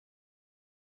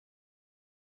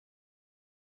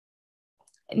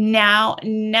Now,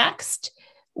 next,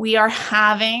 we are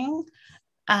having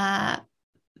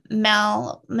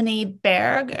Melanie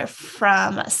Baerg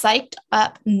from Psyched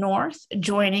Up North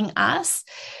joining us.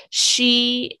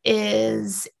 She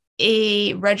is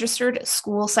a registered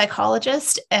school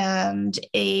psychologist and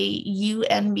a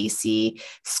UNBC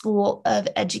School of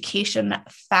Education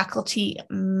faculty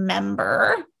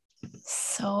member.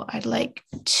 So I'd like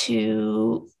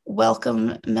to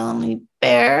welcome Melanie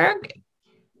Baerg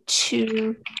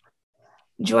to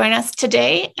join us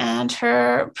today and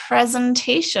her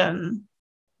presentation.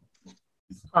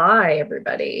 Hi,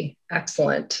 everybody.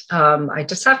 Excellent. I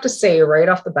just have to say right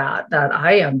off the bat that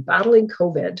I am battling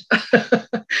COVID,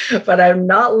 but I'm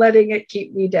not letting it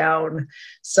keep me down.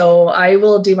 So I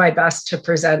will do my best to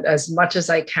present as much as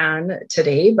I can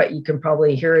today, but you can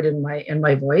probably hear it in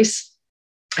my voice.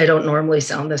 I don't normally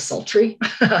sound this sultry,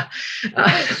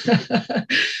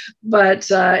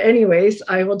 but anyways,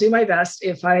 I will do my best.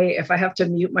 If I have to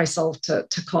mute myself to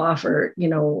cough or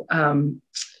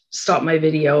stop my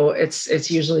video,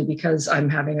 it's usually because I'm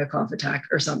having a cough attack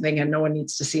or something, and no one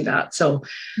needs to see that. So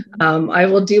I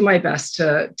will do my best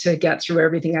to get through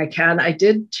everything I can. I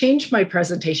did change my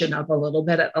presentation up a little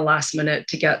bit at the last minute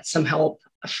to get some help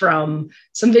from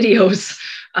some videos.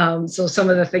 So some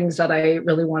of the things that I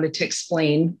really wanted to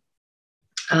explain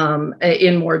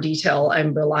in more detail,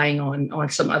 I'm relying on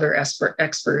some other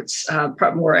experts,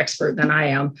 more expert than I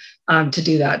am, to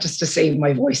do that, just to save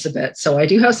my voice a bit. So I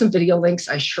do have some video links.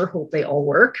 I sure hope they all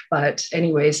work. But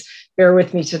anyways, bear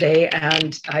with me today.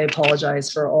 And I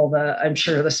apologize for all I'm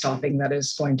sure the stopping that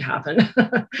is going to happen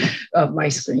of my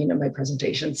screen and my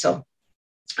presentation. So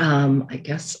I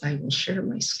guess I will share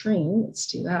my screen. Let's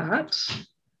do that.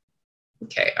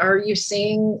 Okay, are you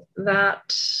seeing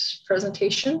that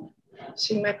presentation?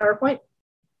 Seeing my PowerPoint?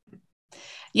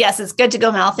 Yes, it's good to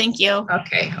go, Mel. Thank you.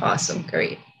 Okay, awesome,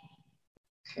 great.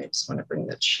 Okay, I just want to bring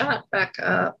the chat back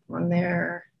up on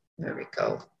there. There we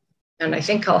go. And I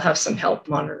think I'll have some help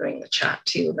monitoring the chat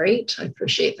too, right? I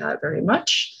appreciate that very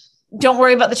much. Don't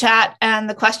worry about the chat and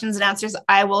the questions and answers.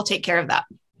 I will take care of that.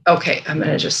 Okay, I'm going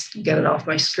to just get it off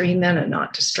my screen then and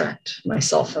not distract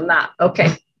myself from that.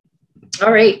 Okay.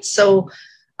 All right. So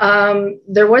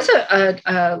there was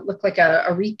looked like a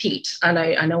repeat, and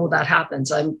I know that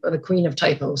happens. I'm the queen of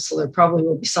typos, so there probably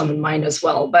will be some in mine as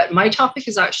well. But my topic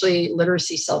is actually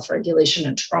literacy, self-regulation,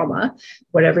 and trauma,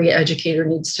 what every educator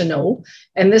needs to know.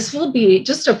 And this will be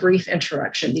just a brief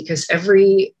introduction, because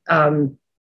every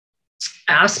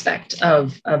aspect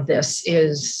of this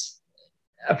is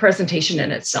a presentation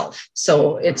in itself.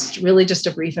 So it's really just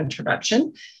a brief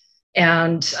introduction,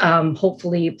 and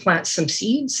hopefully plant some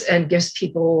seeds and gives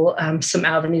people some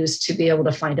avenues to be able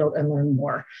to find out and learn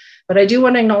more. But I do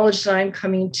want to acknowledge that I'm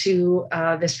coming to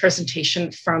this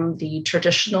presentation from the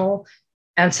traditional,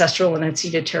 ancestral, and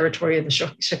unceded territory of the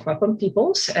Secwepemc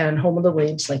peoples and home of the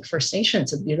Williams Lake First Nation.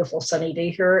 It's a beautiful sunny day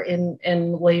here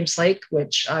in Williams Lake,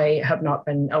 which I have not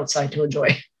been outside to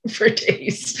enjoy for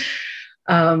days.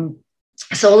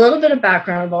 So a little bit of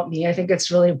background about me. I think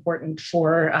it's really important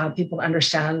for people to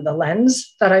understand the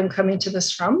lens that I'm coming to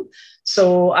this from.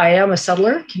 So I am a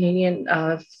settler, Canadian,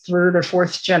 third or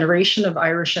fourth generation of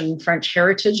Irish and French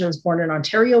heritage. I was born in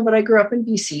Ontario, but I grew up in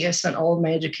BC. I spent all of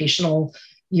my educational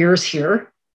years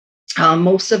here,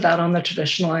 most of that on the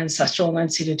traditional, ancestral, and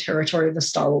unceded territory of the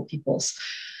Stalo peoples.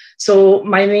 So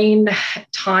my main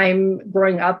time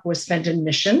growing up was spent in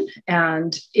Mission,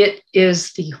 and it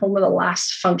is the home of the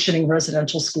last functioning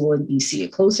residential school in BC.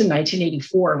 It closed in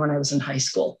 1984 when I was in high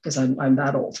school, because I'm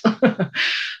that old.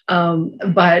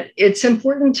 But it's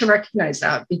important to recognize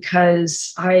that,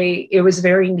 because it was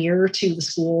very near to the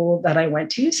school that I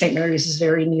went to. St. Mary's is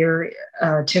very near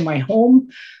to my home.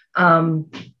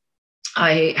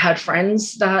 I had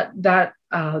friends that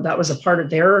was a part of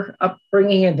their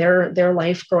upbringing and their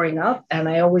life growing up. And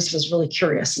I always was really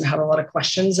curious and had a lot of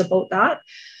questions about that.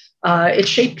 It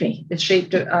shaped me. It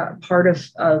shaped part of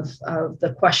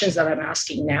the questions that I'm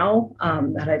asking now,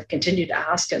 that I've continued to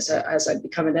ask as I've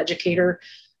become an educator.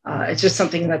 It's just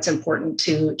something that's important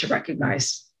to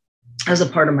recognize as a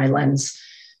part of my lens.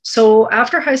 So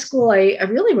after high school, I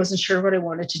really wasn't sure what I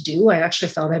wanted to do. I actually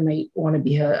thought I might want to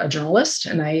be a journalist.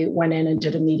 And I went in and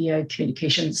did a media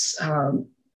communications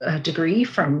degree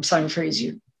from Simon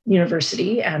Fraser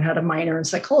University and had a minor in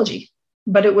psychology.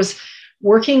 But it was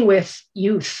working with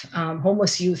youth,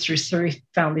 homeless youth through Surrey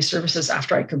Family Services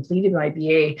after I completed my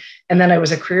BA. And then I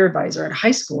was a career advisor at high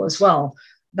school as well.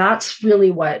 That's really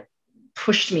what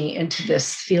pushed me into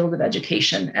this field of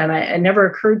education. And it never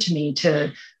occurred to me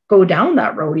to go down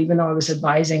that road, even though I was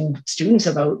advising students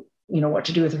about what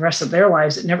to do with the rest of their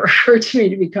lives, it never occurred to me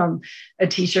to become a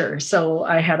teacher. So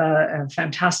I had a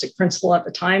fantastic principal at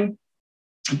the time,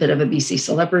 a bit of a BC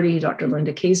celebrity, Dr.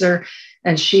 Linda Kaiser.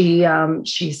 And she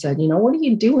said, what are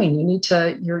you doing?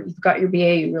 You've got your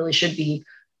BA, you really should be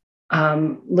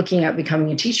looking at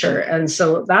becoming a teacher. And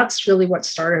so that's really what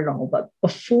started it all. But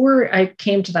before I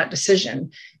came to that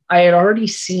decision, I had already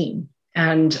seen,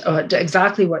 and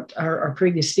exactly what our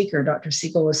previous speaker, Dr.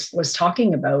 Siegel, was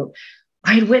talking about.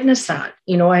 I had witnessed that.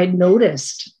 I had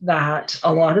noticed that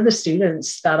a lot of the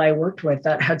students that I worked with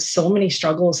that had so many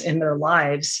struggles in their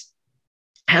lives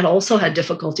had also had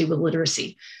difficulty with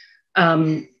literacy.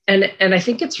 And I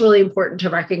think it's really important to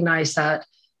recognize that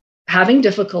having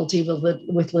difficulty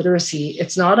with literacy,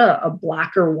 it's not a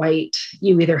black or white,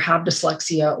 you either have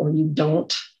dyslexia or you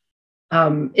don't.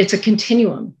 It's a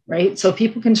continuum, right? So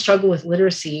people can struggle with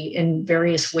literacy in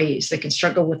various ways. They can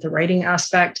struggle with the writing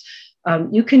aspect.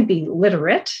 You can be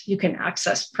literate, you can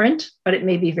access print, but it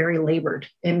may be very labored.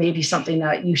 It may be something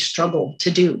that you struggle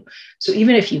to do. So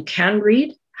even if you can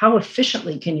read, how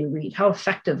efficiently can you read? How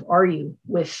effective are you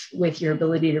with your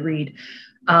ability to read?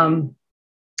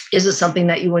 Is it something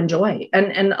that you enjoy?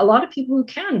 And a lot of people who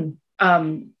can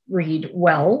read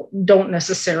well don't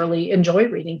necessarily enjoy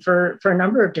reading for a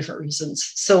number of different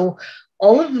reasons. So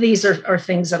all of these are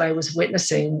things that I was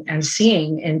witnessing and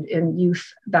seeing in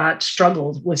youth that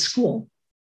struggled with school.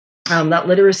 That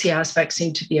literacy aspect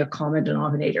seemed to be a common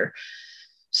denominator.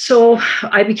 So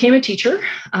I became a teacher.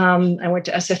 I went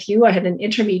to SFU. I had an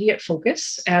intermediate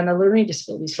focus and a learning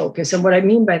disabilities focus. And what I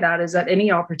mean by that is that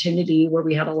any opportunity where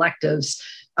we had electives,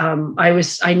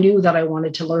 I knew that I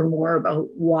wanted to learn more about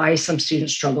why some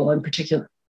students struggle, in particular,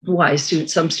 why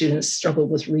some students struggle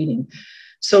with reading.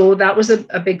 So that was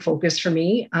a big focus for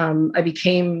me. I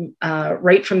became,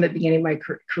 right from the beginning of my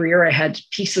career, I had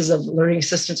pieces of learning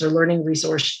assistance or learning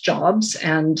resource jobs,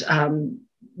 and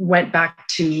went back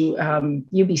to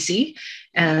UBC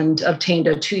and obtained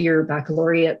a 2-year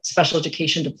baccalaureate special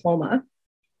education diploma.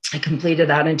 I completed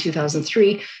that in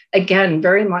 2003, again,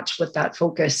 very much with that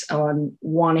focus on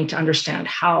wanting to understand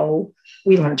how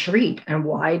we learn to read and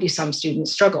why do some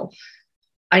students struggle.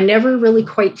 I never really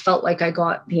quite felt like I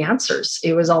got the answers.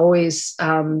 It was always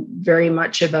very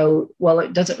much about, well,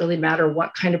 it doesn't really matter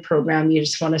what kind of program. You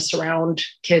just want to surround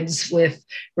kids with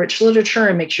rich literature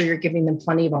and make sure you're giving them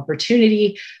plenty of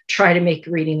opportunity, try to make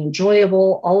reading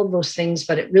enjoyable, all of those things.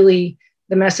 But the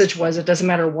message was, it doesn't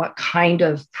matter what kind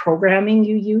of programming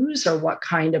you use or what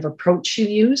kind of approach you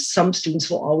use, some students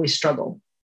will always struggle.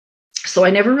 So I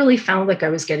never really found like I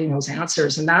was getting those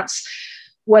answers. And that's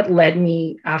what led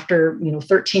me, after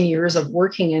 13 years of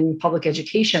working in public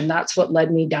education, that's what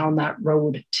led me down that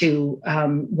road to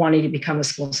wanting to become a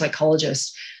school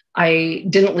psychologist. I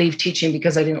didn't leave teaching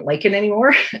because I didn't like it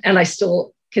anymore. And I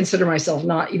still consider myself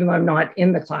not, even though I'm not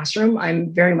in the classroom,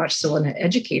 I'm very much still an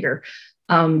educator.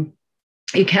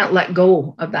 You can't let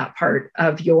go of that part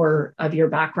of your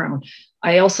background.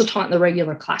 I also taught in the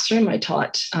regular classroom. I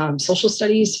taught social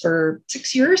studies for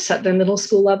 6 years at the middle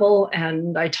school level,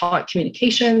 and I taught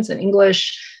communications and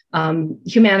English,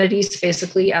 humanities,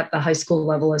 basically at the high school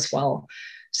level as well.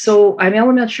 So I'm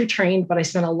elementary trained, but I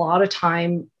spent a lot of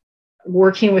time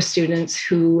working with students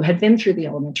who had been through the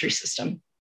elementary system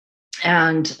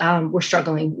and were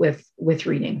struggling with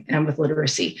reading and with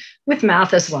literacy, with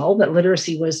math as well. But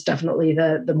literacy was definitely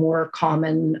the more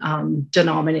common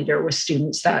denominator with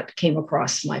students that came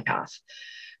across my path.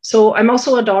 So I'm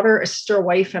also a daughter, a sister, a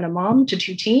wife, and a mom to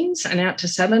 2 teens, an aunt to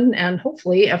 7, and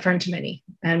hopefully a friend to many,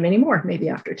 and many more, maybe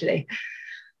after today.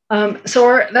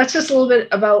 So that's just a little bit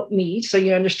about me, so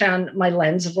you understand my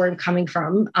lens of where I'm coming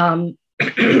from.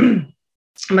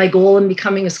 My goal in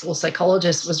becoming a school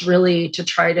psychologist was really to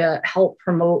try to help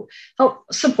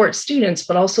support students,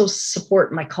 but also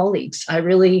support my colleagues. I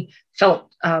really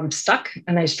felt stuck,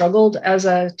 and I struggled as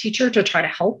a teacher to try to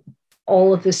help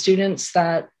all of the students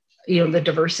that, the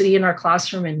diversity in our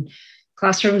classroom and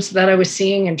classrooms that I was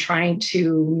seeing, and trying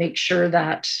to make sure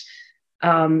that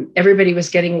everybody was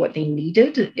getting what they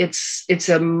needed. It's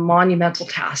a monumental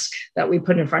task that we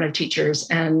put in front of teachers,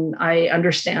 and I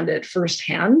understand it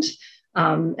firsthand.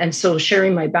 And so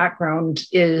sharing my background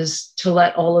is to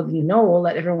let all of you know,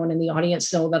 let everyone in the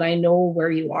audience know that I know where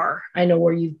you are. I know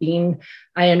where you've been.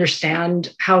 I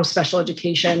understand how special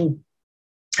education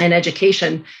and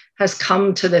education has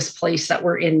come to this place that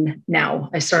we're in now.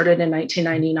 I started in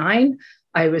 1999.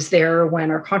 I was there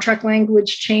when our contract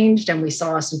language changed, and we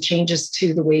saw some changes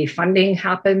to the way funding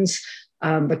happens,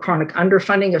 the chronic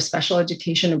underfunding of special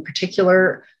education in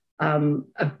particular.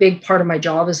 A big part of my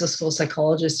job as a school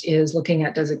psychologist is looking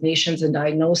at designations and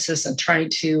diagnosis and trying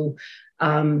to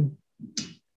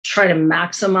try to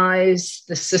maximize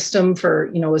the system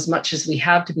for, as much as we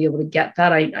have to be able to get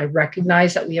that. I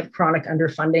recognize that we have chronic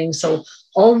underfunding. So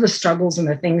all of the struggles and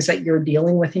the things that you're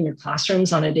dealing with in your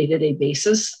classrooms on a day-to-day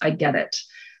basis, I get it.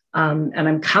 And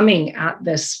I'm coming at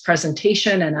this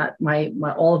presentation and at my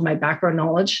all of my background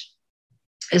knowledge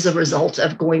is a result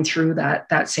of going through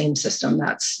that same system.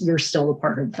 You're still a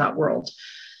part of that world.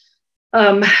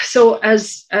 So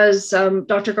as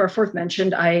Dr. Garforth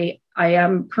mentioned, I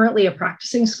am currently a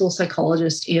practicing school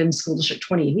psychologist in School District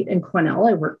 28 in Quesnel.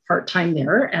 I work part-time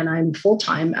there, and I'm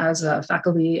full-time as a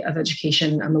faculty of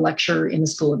education. I'm a lecturer in the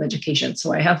School of Education.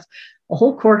 So I have a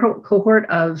whole cohort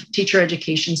of teacher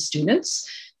education students,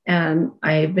 and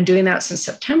I've been doing that since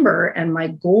September. And my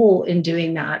goal in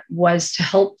doing that was to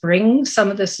help bring some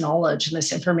of this knowledge and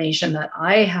this information that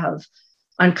I have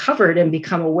uncovered and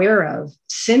become aware of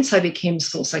since I became a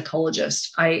school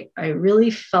psychologist. I really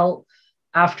felt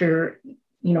after,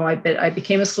 I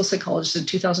became a school psychologist in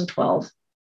 2012,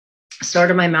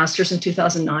 started my master's in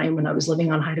 2009 when I was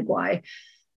living on Haida Gwaii.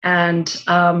 And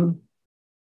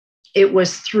it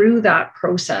was through that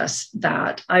process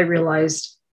that I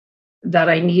realized that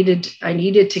I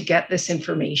needed to get this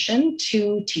information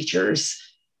to teachers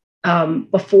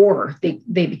before they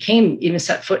became even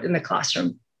set foot in the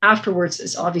classroom. Afterwards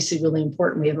is obviously really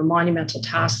important. We have a monumental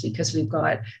task because we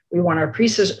want our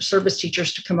pre-service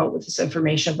teachers to come out with this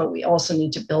information, but we also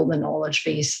need to build a knowledge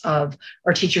base of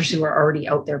our teachers who are already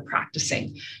out there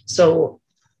practicing. So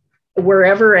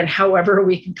wherever and however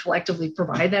we can collectively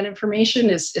provide that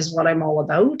information is what I'm all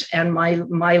about. And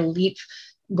my leap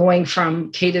going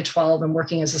from K to 12 and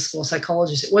working as a school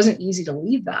psychologist, it wasn't easy to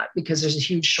leave that because there's a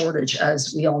huge shortage,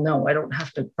 as we all know. I don't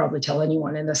have to probably tell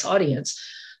anyone in this audience.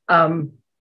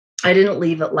 I didn't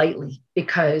leave it lightly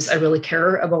because I really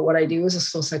care about what I do as a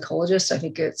school psychologist. I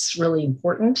think it's really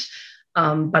important.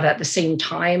 But at the same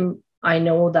time, I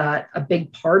know that a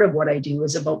big part of what I do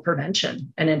is about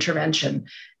prevention and intervention.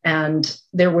 And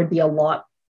there would be a lot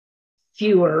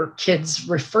fewer kids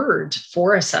referred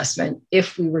for assessment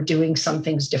if we were doing some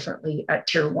things differently at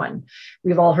tier 1.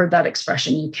 We've all heard that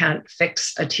expression. You can't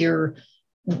fix a tier,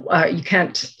 you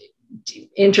can't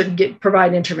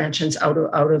provide interventions out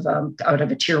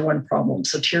of a tier 1 problem.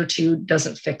 So tier 2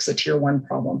 doesn't fix a tier 1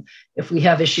 problem. If we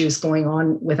have issues going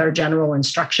on with our general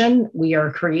instruction, we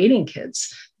are creating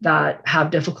kids that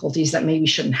have difficulties that maybe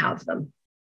shouldn't have them.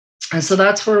 And so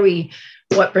that's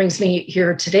what brings me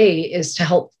here today is to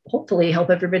hopefully help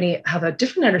everybody have a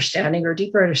different understanding or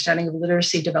deeper understanding of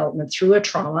literacy development through a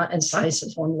trauma and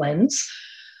science-informed lens.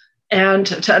 And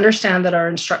to understand that our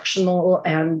instructional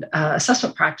and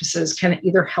assessment practices can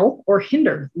either help or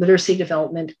hinder literacy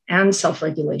development and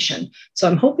self-regulation. So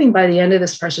I'm hoping by the end of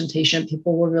this presentation,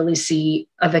 people will really see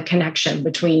the connection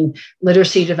between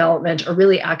literacy development or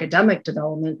really academic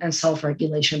development and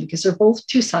self-regulation, because they're both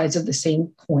two sides of the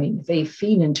same coin. They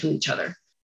feed into each other.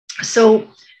 So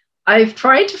I've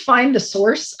tried to find the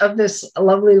source of this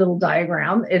lovely little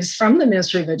diagram. It's from the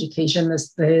Ministry of Education. The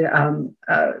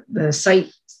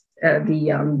site,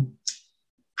 the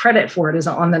credit for it is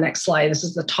on the next slide. This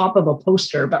is the top of a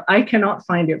poster, but I cannot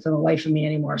find it for the life of me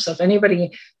anymore. So if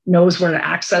anybody knows where to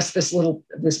access this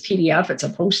PDF, it's a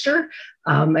poster,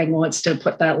 and wants to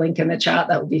put that link in the chat,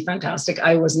 that would be fantastic.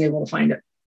 I wasn't able to find it.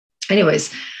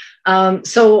 Anyways,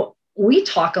 so we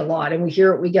talk a lot and we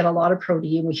get a lot of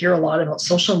Pro-D, and we hear a lot about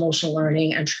social emotional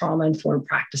learning and trauma-informed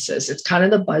practices. It's kind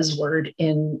of the buzzword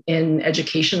in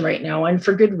education right now, and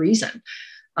for good reason.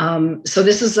 So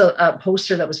this is a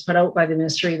poster that was put out by the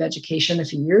Ministry of Education a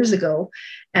few years ago,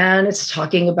 and it's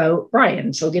talking about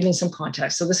Brian. So giving some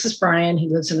context. So this is Brian. He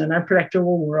lives in an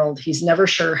unpredictable world. He's never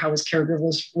sure how his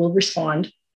caregivers will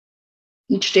respond.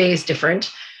 Each day is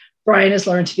different. Brian has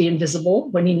learned to be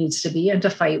invisible when he needs to be and to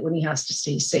fight when he has to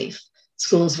stay safe.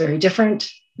 School is very different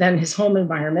than his home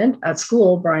environment. At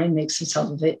school, Brian makes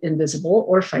himself invisible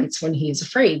or fights when he is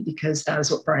afraid, because that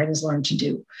is what Brian has learned to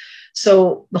do.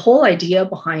 So the whole idea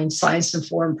behind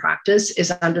science-informed practice is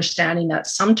understanding that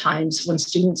sometimes when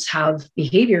students have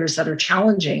behaviors that are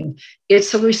challenging,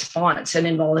 it's a response, an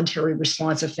involuntary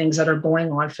response of things that are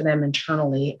going on for them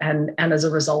internally and as a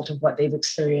result of what they've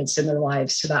experienced in their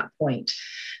lives to that point.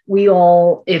 We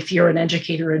all, if you're an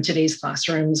educator in today's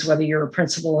classrooms, whether you're a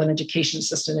principal, an education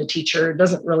assistant, a teacher, it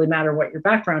doesn't really matter what your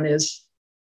background is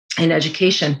in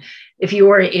education. If you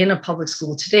are in a public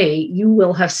school today, you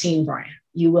will have seen Brian.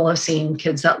 You will have seen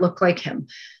kids that look like him.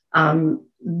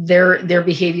 Their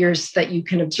behaviors that you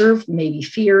can observe may be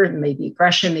fear, maybe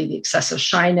aggression, maybe excessive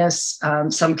shyness.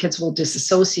 Some kids will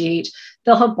disassociate.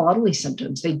 They'll have bodily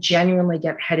symptoms. They genuinely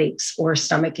get headaches or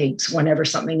stomach aches whenever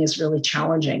something is really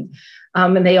challenging.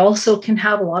 And they also can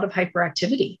have a lot of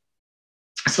hyperactivity.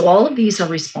 So all of these are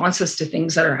responses to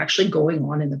things that are actually going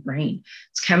on in the brain.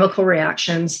 It's chemical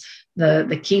reactions.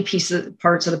 The key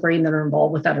parts of the brain that are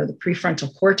involved with that are the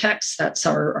prefrontal cortex. That's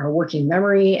our working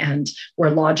memory and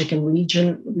where logic and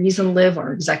reason live,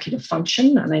 our executive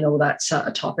function. And I know that's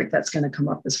a topic that's going to come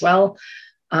up as well.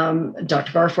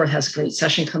 Dr. Garforth has a great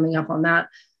session coming up on that.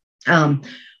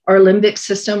 Our limbic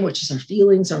system, which is our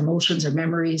feelings, our emotions, our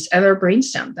memories, and our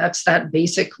brainstem. That's that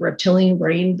basic reptilian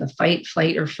brain, the fight,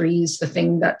 flight, or freeze, the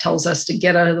thing that tells us to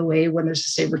get out of the way when there's a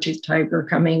saber-toothed tiger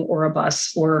coming or a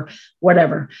bus or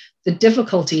whatever. The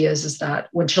difficulty is that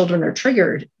when children are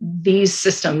triggered, these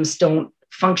systems don't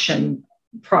function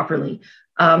properly.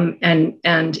 And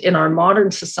in our modern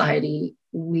society,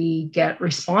 we get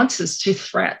responses to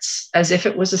threats as if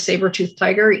it was a saber-toothed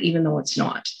tiger, even though it's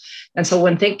not. And so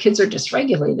when kids are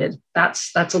dysregulated,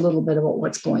 that's a little bit about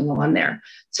what's going on there.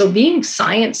 So being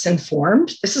science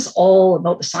informed, this is all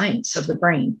about the science of the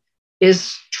brain,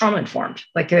 is trauma informed.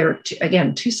 Like they're,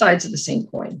 again, two sides of the same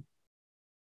coin.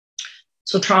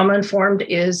 So trauma informed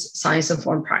is science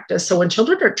informed practice. So when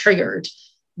children are triggered,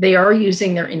 they are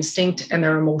using their instinct and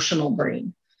their emotional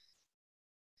brain.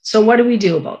 So what do we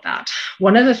do about that?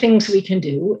 One of the things we can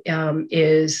do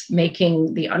is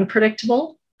making the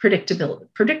unpredictable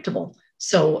predictable.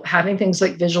 So having things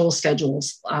like visual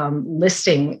schedules,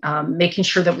 listing, making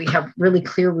sure that we have really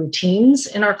clear routines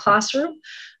in our classroom.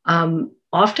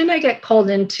 Often I get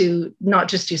called in to not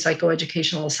just do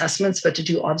psychoeducational assessments, but to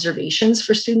do observations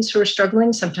for students who are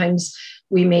struggling. Sometimes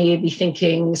we may be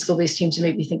thinking, school-based teams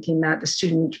may be thinking that the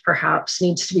student perhaps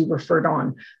needs to be referred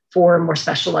on for a more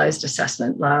specialized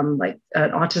assessment, like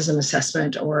an autism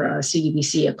assessment or a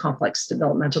CDBC, a complex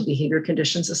developmental behavior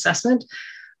conditions assessment.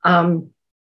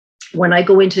 When I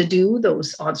go in to do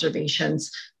those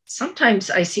observations,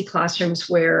 sometimes I see classrooms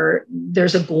where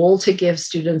there's a goal to give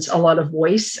students a lot of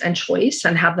voice and choice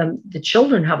and have the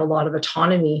children have a lot of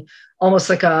autonomy, almost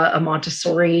like a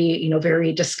Montessori,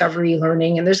 very discovery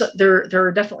learning. And there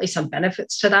are definitely some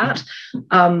benefits to that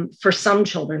for some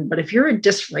children. But if you're a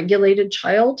dysregulated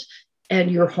child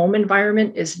and your home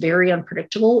environment is very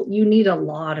unpredictable, you need a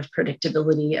lot of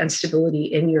predictability and stability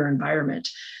in your environment,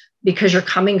 because you're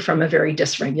coming from a very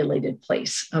dysregulated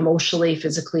place, emotionally,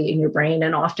 physically, in your brain,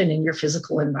 and often in your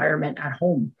physical environment at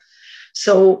home.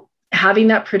 So having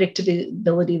that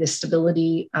predictability, the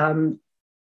stability,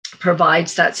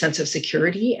 provides that sense of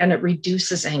security, and it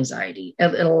reduces anxiety.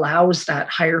 It allows that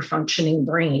higher functioning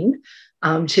brain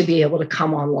to be able to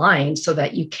come online so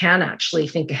that you can actually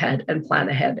think ahead and plan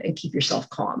ahead and keep yourself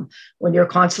calm. When you're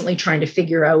constantly trying to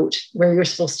figure out where you're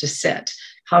supposed to sit,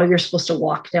 how you're supposed to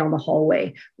walk down the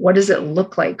hallway, what does it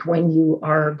look like when you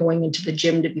are going into the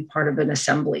gym to be part of an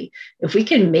assembly? If we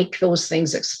can make those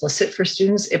things explicit for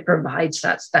students, it provides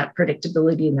that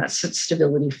predictability and that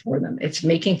stability for them. It's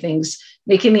making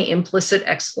the implicit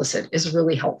explicit is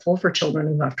really helpful for children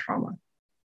who have trauma.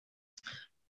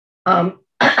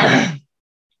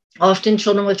 Often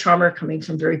children with trauma are coming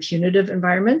from very punitive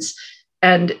environments.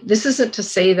 And this isn't to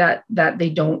say that they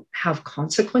don't have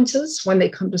consequences when they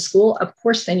come to school. Of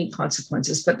course, they need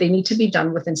consequences, but they need to be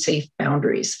done within safe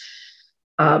boundaries.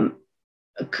 There's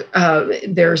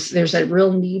a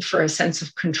real need for a sense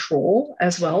of control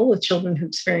as well with children who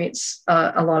experience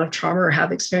a lot of trauma or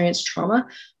have experienced trauma.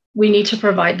 We need to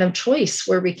provide them choice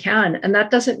where we can. And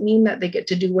that doesn't mean that they get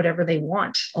to do whatever they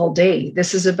want all day.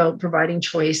 This is about providing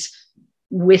choice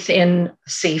within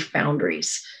safe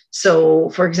boundaries. So,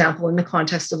 for example, in the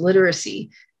context of literacy,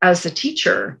 as a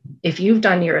teacher, if you've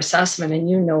done your assessment and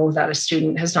you know that a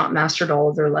student has not mastered all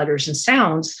of their letters and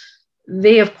sounds,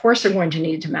 they, of course, are going to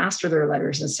need to master their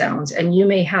letters and sounds. And you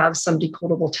may have some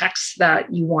decodable texts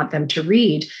that you want them to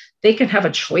read. They can have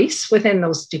a choice within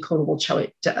those decodable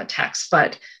texts,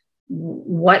 but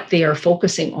what they are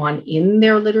focusing on in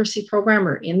their literacy program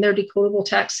or in their decodable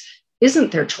text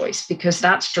isn't their choice, because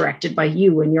that's directed by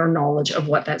you and your knowledge of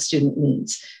what that student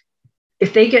means.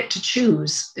 If they get to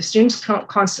choose, if students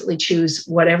constantly choose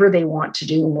whatever they want to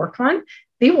do and work on,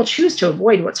 they will choose to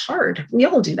avoid what's hard. We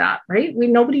all do that, right?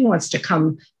 Nobody wants to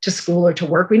come to school or to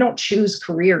work. We don't choose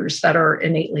careers that are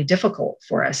innately difficult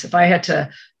for us. If I had to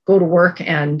go to work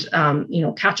and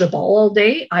catch a ball all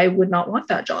day, I would not want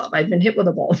that job. I've been hit with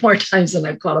a ball more times than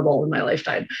I've caught a ball in my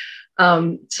lifetime.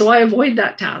 So I avoid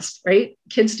that task, right?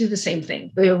 Kids do the same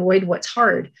thing. They avoid what's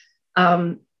hard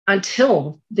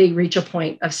until they reach a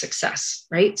point of success,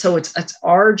 right? So it's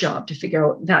our job to figure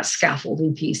out that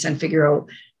scaffolding piece and figure out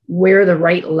where the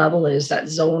right level is, that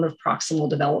zone of proximal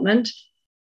development,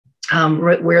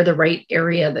 where the right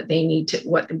area that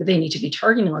what they need to be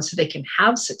targeting on so they can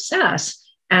have success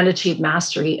and achieve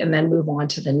mastery and then move on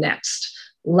to the next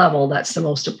level that's the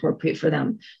most appropriate for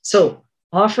them. So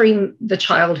offering the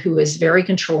child who is very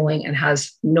controlling and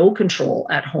has no control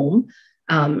at home,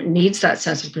 needs that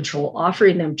sense of control,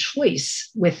 offering them choice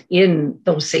within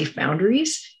those safe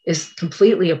boundaries is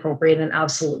completely appropriate and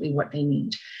absolutely what they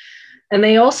need. And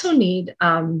they also need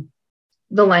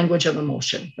the language of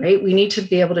emotion, right? We need to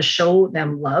be able to show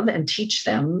them love and teach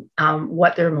them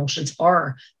what their emotions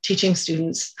are, teaching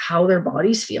students how their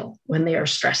bodies feel when they are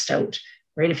stressed out,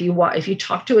 right? If you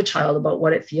talk to a child about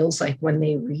what it feels like when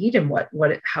they read and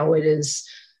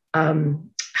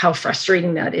how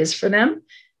frustrating that is for them,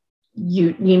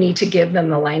 you need to give them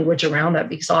the language around that,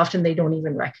 because often they don't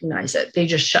even recognize it. They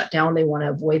just shut down. They want to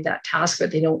avoid that task,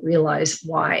 but they don't realize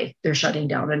why they're shutting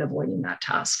down and avoiding that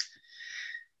task.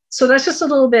 So that's just a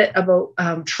little bit about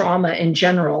trauma in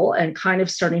general and kind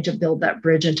of starting to build that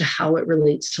bridge into how it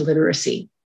relates to literacy.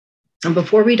 And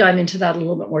before we dive into that a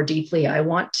little bit more deeply, I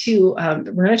want to,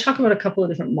 we're going to talk about a couple of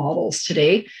different models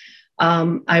today.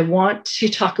 I want to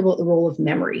talk about the role of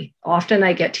memory. Often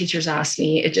I get teachers ask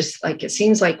me, it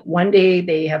seems like one day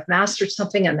they have mastered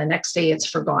something and the next day it's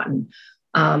forgotten.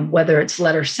 Whether it's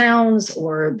letter sounds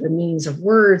or the meanings of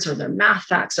words or their math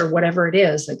facts or whatever it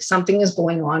is, like something is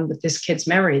going on with this kid's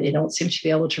memory. They don't seem to be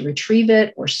able to retrieve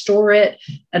it or store it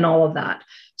and all of that.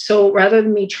 So rather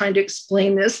than me trying to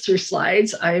explain this through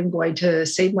slides, I'm going to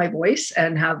save my voice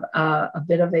and have a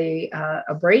bit of a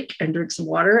break and drink some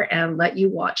water and let you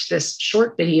watch this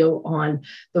short video on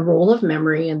the role of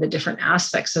memory and the different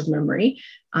aspects of memory.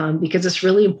 Because it's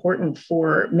really important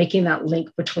for making that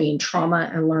link between trauma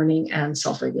and learning and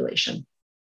self-regulation.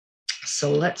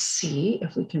 So let's see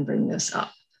if we can bring this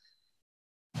up.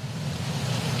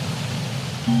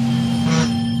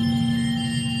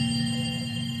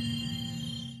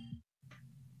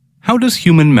 How Does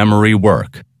Human Memory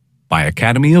Work? By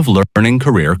Academy of Learning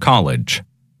Career College.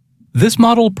 This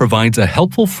model provides a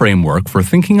helpful framework for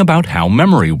thinking about how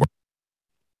memory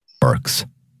works.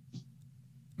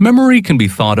 Memory can be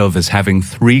thought of as having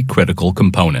three critical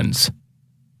components.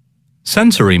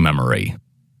 Sensory memory.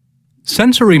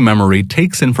 Sensory memory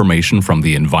takes information from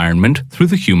the environment through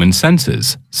the human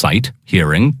senses: sight,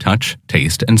 hearing, touch,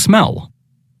 taste, and smell.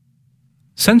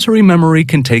 Sensory memory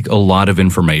can take a lot of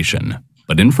information,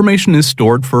 but information is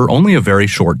stored for only a very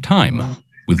short time,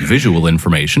 with visual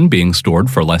information being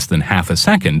stored for less than half a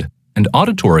second and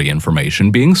auditory information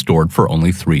being stored for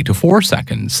only 3 to 4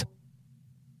 seconds.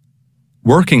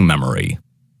 Working memory.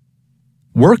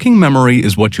 Working memory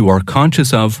is what you are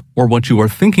conscious of or what you are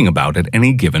thinking about at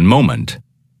any given moment.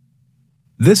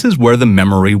 This is where the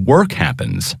memory work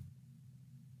happens.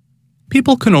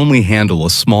 People can only handle a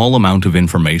small amount of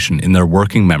information in their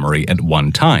working memory at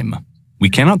one time. We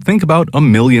cannot think about a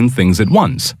million things at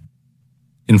once.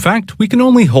 In fact, we can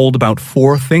only hold about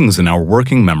 4 things in our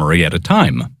working memory at a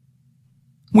time.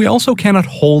 We also cannot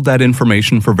hold that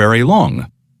information for very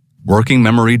long. Working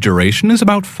memory duration is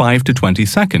about 5 to 20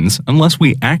 seconds unless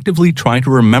we actively try to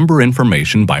remember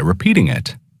information by repeating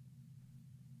it.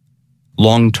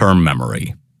 Long-term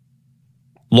memory.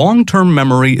 Long-term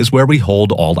memory is where we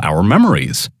hold all our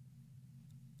memories.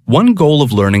 One goal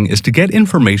of learning is to get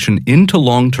information into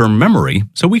long-term memory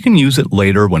so we can use it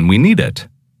later when we need it.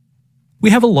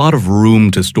 We have a lot of room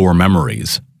to store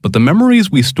memories, but the memories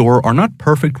we store are not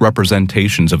perfect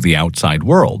representations of the outside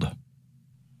world.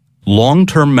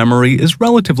 Long-term memory is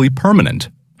relatively permanent.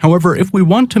 However, if we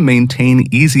want to maintain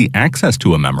easy access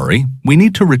to a memory, we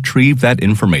need to retrieve that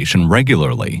information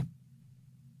regularly.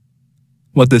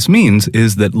 What this means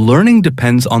is that learning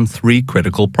depends on 3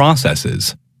 critical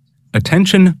processes: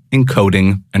 attention,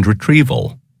 encoding, and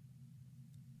retrieval.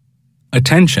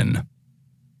 Attention.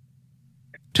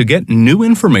 To get new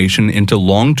information into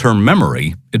long-term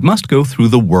memory, it must go through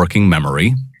the working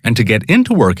memory, and to get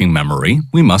into working memory,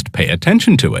 we must pay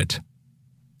attention to it.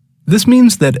 This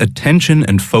means that attention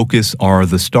and focus are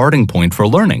the starting point for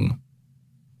learning.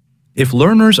 If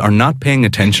learners are not paying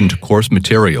attention to course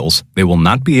materials, they will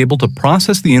not be able to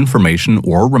process the information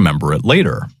or remember it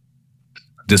later.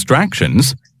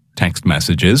 Distractions, text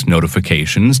messages,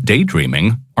 notifications,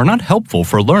 daydreaming, are not helpful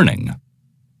for learning.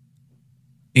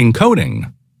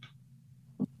 Encoding.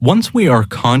 Once we are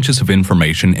conscious of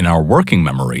information in our working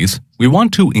memories, we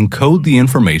want to encode the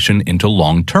information into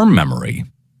long-term memory.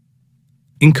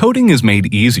 Encoding is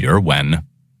made easier when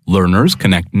learners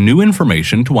connect new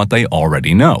information to what they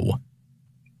already know.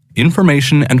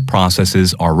 Information and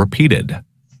processes are repeated.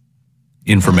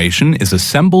 Information is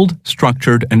assembled,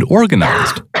 structured, and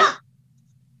organized.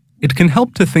 It can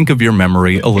help to think of your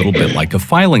memory a little bit like a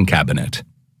filing cabinet.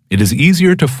 It is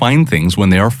easier to find things when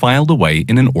they are filed away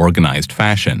in an organized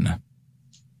fashion.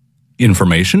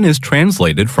 Information is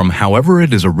translated from however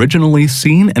it is originally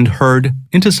seen and heard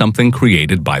into something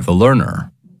created by the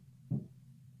learner.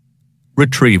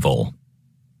 Retrieval.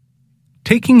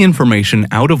 Taking information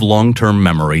out of long-term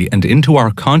memory and into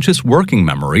our conscious working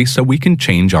memory so we can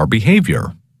change our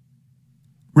behavior.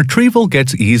 Retrieval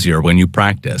gets easier when you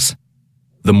practice.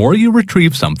 The more you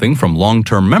retrieve something from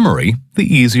long-term memory,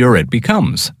 the easier it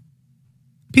becomes.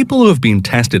 People who have been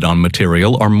tested on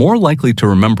material are more likely to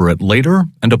remember it later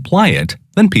and apply it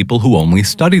than people who only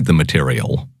studied the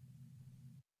material.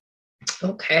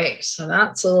 Okay, so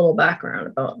that's a little background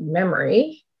about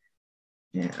memory.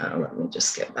 Yeah, let me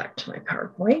just get back to my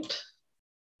PowerPoint.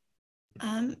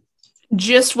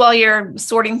 Just while you're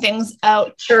sorting things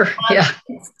out. Sure, yeah.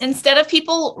 Instead of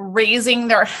people raising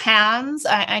their hands,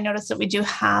 I noticed that we do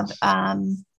have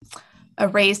a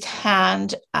raised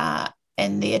hand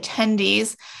in the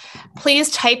attendees. Please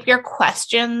type your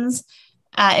questions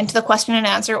into the question and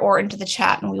answer or into the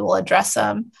chat, and we will address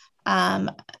them.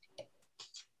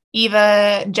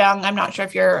 Eva Jung, I'm not sure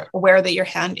if you're aware that your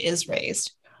hand is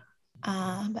raised.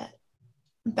 But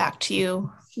back to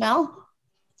you, Mel.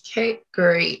 Okay,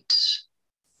 great.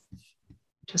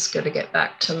 Just got to get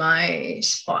back to my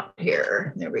spot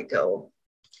here. There we go.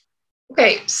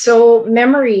 Okay, so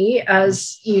memory,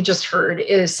 as you just heard,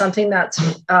 is something that's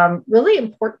really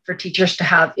important for teachers to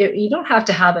have. You don't have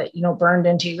to have it, burned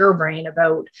into your brain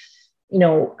about,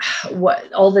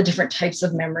 what all the different types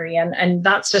of memory, and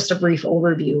that's just a brief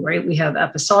overview, right? We have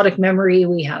episodic memory,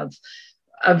 we have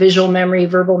a visual memory,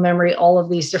 verbal memory, all of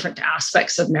these different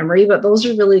aspects of memory, but those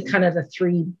are really kind of the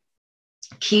three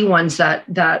key ones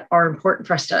that are important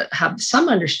for us to have some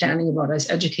understanding about as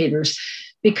educators,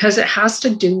 because it has to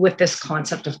do with this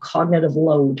concept of cognitive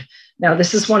load. Now,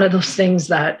 this is one of those things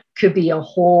that could be a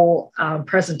whole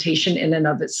presentation in and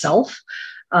of itself,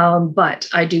 but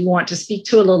I do want to speak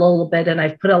to it a little bit, and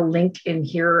I've put a link in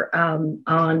here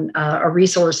on a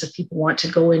resource if people want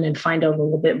to go in and find out a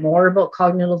little bit more about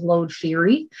cognitive load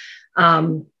theory.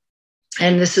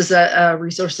 And this is a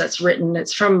resource that's written,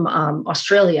 it's from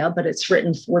Australia, but it's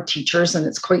written for teachers and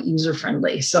it's quite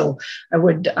user-friendly. So I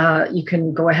would, you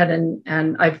can go ahead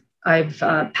and I've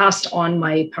passed on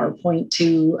my PowerPoint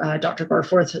to Dr.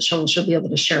 Garforth. She'll be able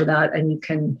to share that, and you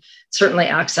can certainly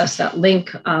access that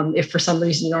link. If for some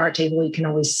reason you aren't able, you can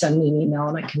always send me an email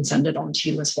and I can send it on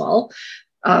to you as well.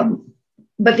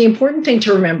 But the important thing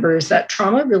to remember is that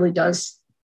trauma really does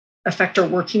affect our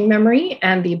working memory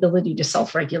and the ability to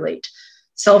self-regulate.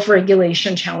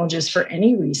 Self-regulation challenges for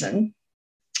any reason,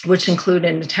 which include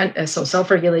so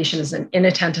self-regulation is an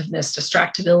inattentiveness,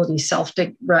 distractibility,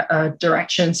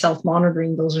 self-direction,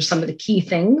 self-monitoring. Those are some of the key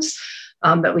things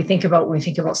that we think about when we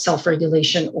think about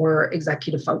self-regulation or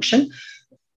executive function.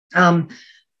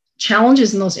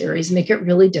 Challenges in those areas make it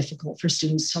really difficult for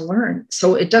students to learn.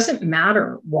 So it doesn't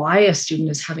matter why a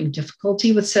student is having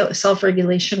difficulty with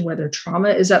self-regulation, whether trauma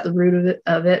is at the root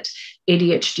of it,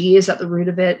 ADHD is at the root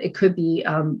of it, it could be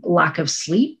lack of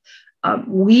sleep.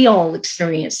 We all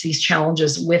experience these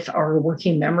challenges with our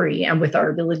working memory and with our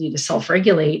ability to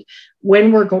self-regulate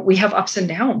when we have ups and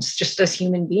downs, just as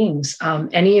human beings.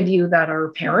 Any of you that are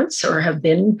parents or have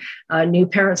been new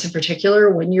parents in particular,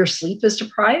 when your sleep is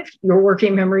deprived, your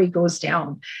working memory goes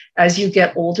down. As you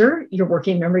get older, your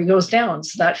working memory goes down.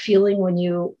 So that feeling when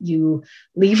you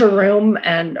leave a room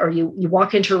or you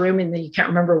walk into a room and then you can't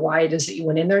remember why it is that you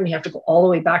went in there and you have to go all the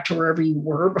way back to wherever you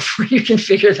were before you can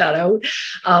figure that out.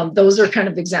 Those are kind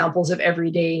of examples of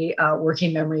everyday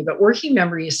working memory, but working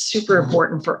memory is super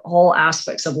important for all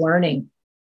aspects of learning.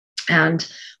 And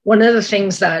one of the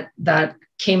things that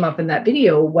came up in that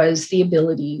video was the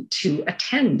ability to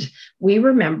attend. We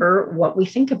remember what we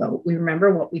think about. We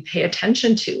remember what we pay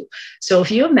attention to. So if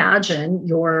you imagine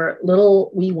your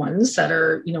little wee ones that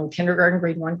are, kindergarten,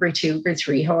 grade 1, grade 2, grade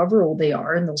 3, however old they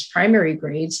are in those primary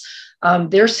grades,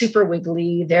 they're super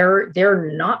wiggly.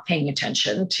 They're not paying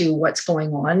attention to what's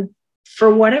going on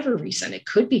for whatever reason. It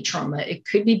could be trauma. It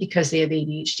could be because they have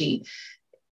ADHD.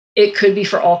 It could be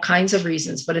for all kinds of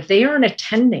reasons, but if they aren't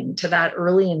attending to that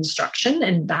early instruction,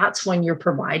 and that's when you're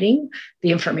providing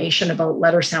the information about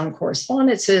letter sound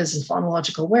correspondences and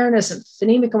phonological awareness and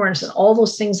phonemic awareness and all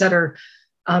those things that are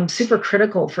super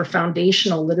critical for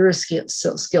foundational literacy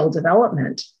skill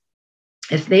development,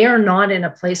 if they are not in a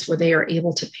place where they are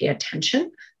able to pay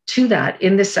attention to that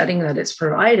in the setting that it's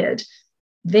provided,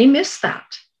 they miss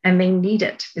that. And they need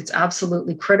it. It's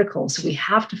absolutely critical. So we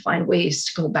have to find ways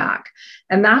to go back.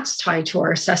 And that's tied to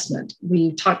our assessment.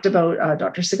 We talked about,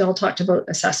 Dr. Segal talked about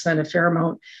assessment a fair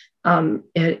amount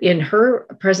in her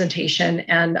presentation.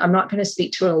 And I'm not going to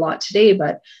speak to it a lot today,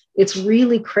 but it's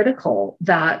really critical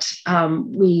that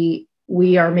we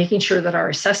we are making sure that our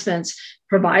assessments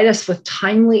provide us with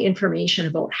timely information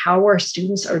about how our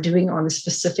students are doing on the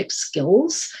specific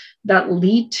skills that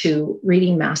lead to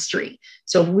reading mastery.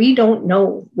 So if we don't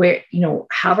know where,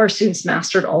 have our students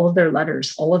mastered all of their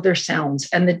letters, all of their sounds,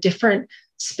 and the different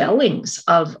spellings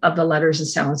of the letters and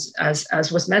sounds,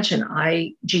 as was mentioned,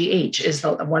 IGH is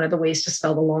one of the ways to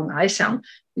spell the long I sound.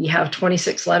 We have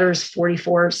 26 letters,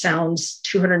 44 sounds,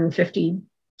 250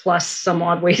 plus some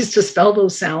odd ways to spell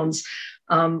those sounds.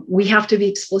 We have to be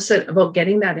explicit about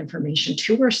getting that information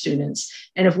to our students.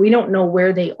 And if we don't know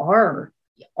where they are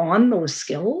on those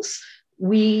skills,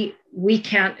 we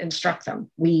can't instruct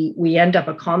them. We end up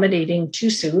accommodating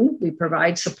too soon. We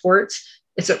provide supports.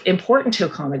 It's important to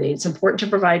accommodate. It's important to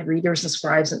provide readers and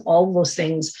scribes and all of those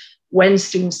things when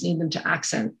students need them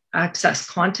to access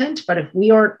content. But if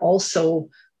we aren't also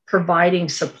providing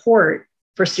support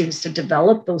for students to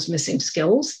develop those missing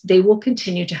skills, they will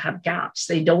continue to have gaps.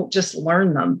 They don't just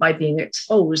learn them by being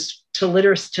exposed to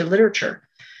literature.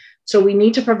 So we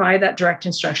need to provide that direct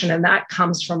instruction, and that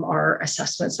comes from our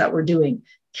assessments that we're doing.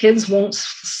 Kids won't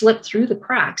slip through the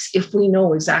cracks if we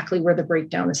know exactly where the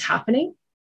breakdown is happening.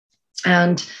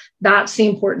 And that's the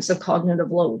importance of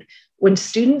cognitive load. When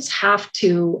students have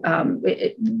to,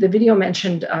 the video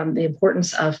mentioned the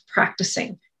importance of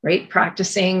practicing, right?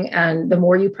 Practicing, and the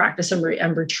more you practice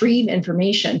and retrieve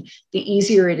information, the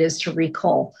easier it is to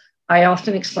recall. I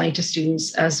often explain to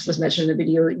students, as was mentioned in the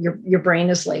video, your brain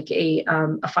is like a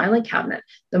filing cabinet.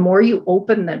 The more you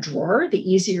open the drawer, the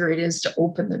easier it is to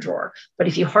open the drawer. But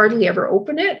if you hardly ever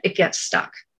open it, it gets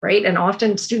stuck, right? And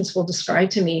often students will describe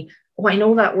to me, oh, I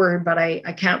know that word, but I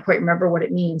can't quite remember what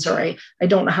it means, or I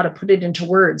don't know how to put it into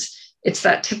words. It's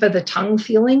that tip of the tongue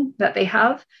feeling that they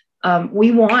have.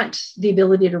 We want the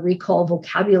ability to recall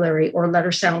vocabulary or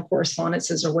letter sound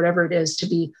correspondences or whatever it is to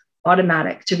be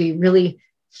automatic, to be really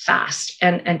fast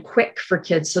and quick for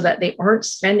kids, so that they aren't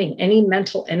spending any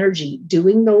mental energy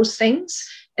doing those things,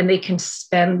 and they can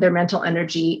spend their mental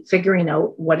energy figuring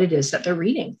out what it is that they're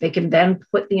reading. They can then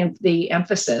put the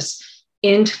emphasis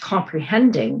into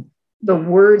comprehending the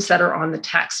words that are on the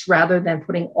text, rather than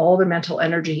putting all their mental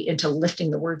energy into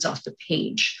lifting the words off the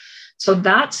page. So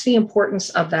that's the importance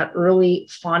of that early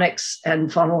phonics and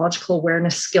phonological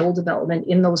awareness skill development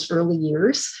in those early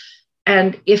years.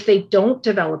 And if they don't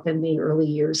develop in the early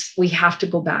years, we have to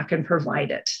go back and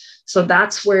provide it. So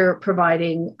that's where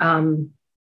providing,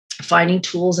 finding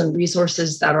tools and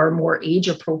resources that are more age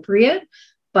appropriate,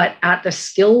 but at the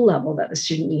skill level that the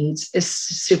student needs, is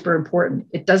super important.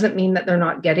 It doesn't mean that they're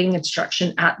not getting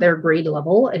instruction at their grade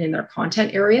level and in their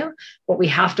content area, but we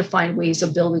have to find ways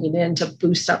of building it in to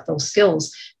boost up those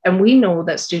skills. And we know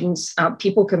that students,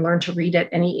 people can learn to read at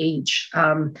any age.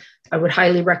 I would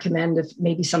highly recommend, if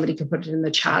maybe somebody could put it in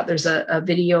the chat, there's a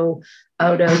video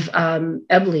out of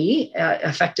EBLI,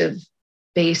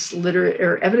 evidence-based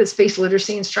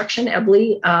literacy instruction.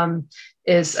 EBLI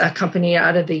is a company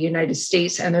out of the United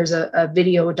States, and there's a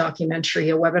video documentary,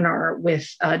 a webinar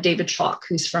with David Chalk,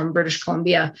 who's from British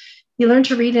Columbia. He learned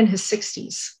to read in his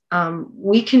 60s.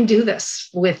 We can do this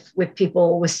with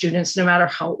people, with students, no matter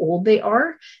how old they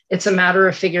are. It's a matter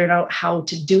of figuring out how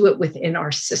to do it within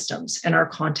our systems and our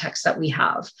context that we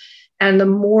have. And the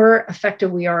more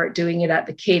effective we are at doing it at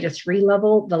the K-3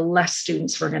 level, the less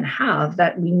students we're going to have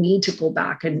that we need to go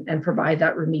back and provide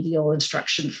that remedial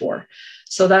instruction for.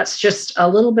 So that's just a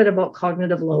little bit about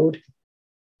cognitive load.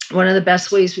 One of the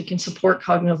best ways we can support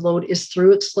cognitive load is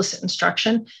through explicit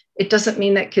instruction. It doesn't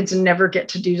mean that kids never get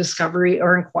to do discovery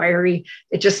or inquiry.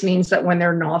 It just means that when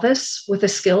they're novice with a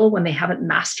skill, when they haven't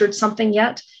mastered something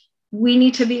yet, we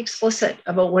need to be explicit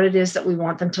about what it is that we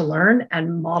want them to learn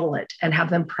and model it and have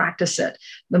them practice it.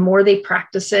 The more they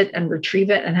practice it and retrieve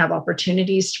it and have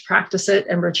opportunities to practice it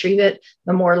and retrieve it,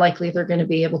 the more likely they're going to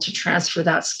be able to transfer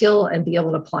that skill and be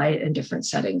able to apply it in different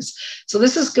settings. So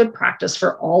this is good practice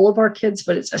for all of our kids,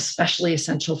 but it's especially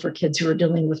essential for kids who are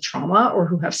dealing with trauma or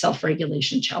who have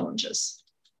self-regulation challenges.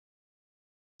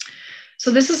 So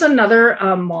this is another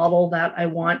model that I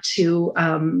want to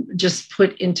just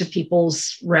put into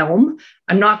people's realm.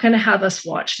 I'm not going to have us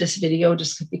watch this video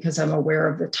just because I'm aware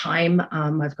of the time.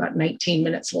 I've got 19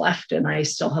 minutes left and I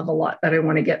still have a lot that I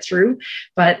want to get through.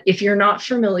 But if you're not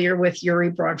familiar with Yuri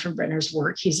Bronfenbrenner's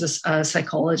work, he's a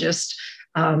psychologist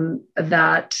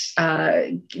that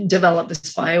developed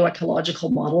this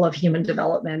bioecological model of human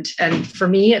development. And for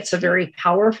me, it's a very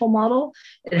powerful model.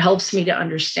 It helps me to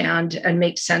understand and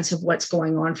make sense of what's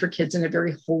going on for kids in a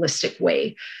very holistic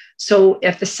way. So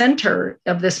at the center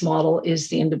of this model is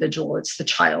the individual, it's the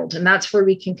child. And that's where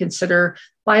we can consider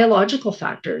biological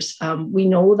factors. We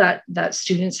know that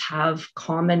students have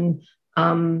common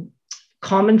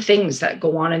common things that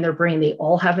go on in their brain. They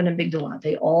all have an amygdala.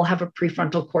 They all have a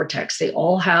prefrontal cortex. They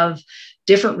all have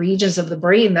different regions of the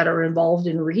brain that are involved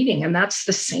in reading. And that's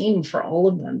the same for all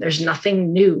of them. There's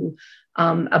nothing new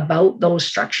about those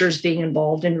structures being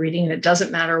involved in reading. And it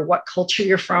doesn't matter what culture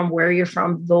you're from, where you're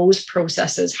from, those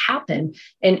processes happen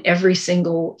in every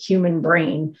single human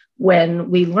brain when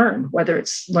we learn, whether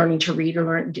it's learning to read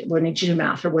or learning to do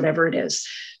math or whatever it is.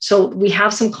 So we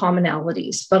have some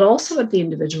commonalities, but also at the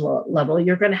individual level,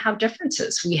 you're going to have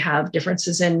differences. We have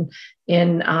differences in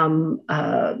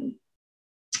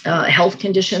health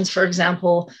conditions, for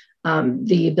example,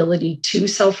 the ability to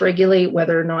self-regulate,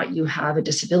 whether or not you have a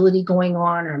disability going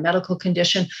on or a medical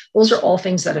condition. Those are all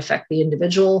things that affect the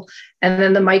individual. And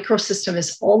then the microsystem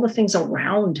is all the things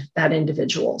around that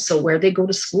individual. So where they go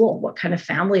to school, what kind of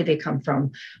family they come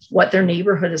from, what their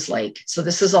neighborhood is like. So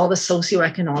this is all the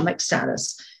socioeconomic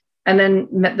status. And then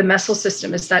the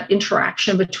mesosystem is that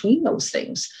interaction between those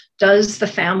things. Does the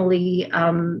family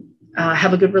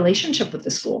have a good relationship with the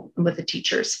school and with the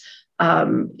teachers? Are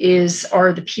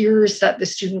the peers that the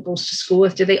student goes to school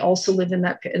with, do they also live in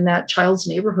that child's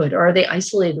neighborhood, or are they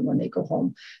isolated when they go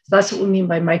home? So that's what we mean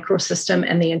by microsystem,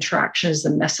 and the interaction is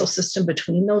the mesosystem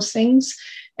between those things.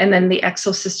 And then the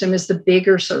exosystem is the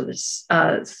bigger service,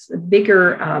 what's the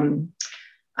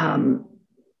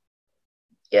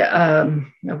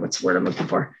word I'm looking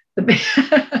for?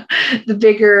 The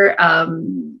bigger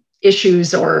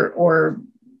issues or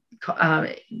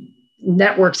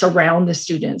networks around the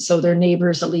student. So their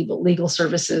neighbors, legal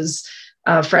services,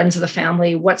 friends of the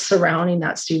family, what's surrounding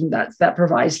that student that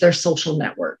provides their social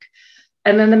network.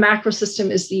 And then the macro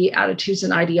system is the attitudes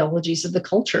and ideologies of the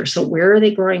culture. So where are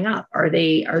they growing up? Are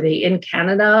they in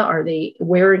Canada?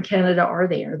 Where in Canada are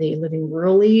they? Are they living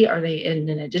rurally? Are they in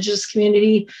an Indigenous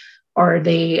community? Are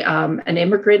they an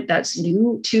immigrant that's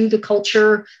new to the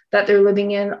culture that they're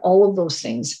living in? All of those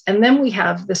things. And then we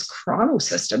have this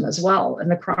chronosystem as well.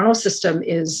 And the chronosystem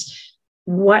is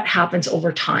what happens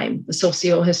over time, the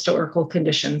socio-historical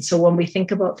conditions. So when we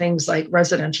think about things like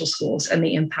residential schools and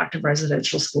the impact of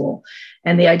residential school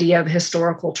and the idea of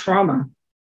historical trauma,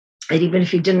 and even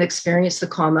if you didn't experience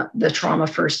the trauma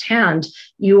firsthand,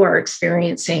 you are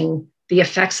experiencing the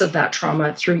effects of that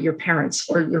trauma through your parents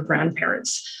or your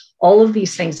grandparents. All of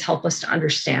these things help us to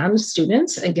understand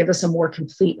students and give us a more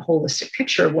complete, holistic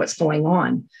picture of what's going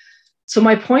on. So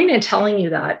my point in telling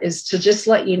you that is to just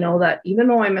let you know that even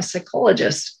though I'm a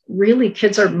psychologist, really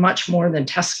kids are much more than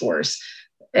test scores.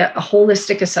 A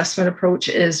holistic assessment approach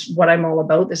is what I'm all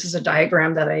about. This is a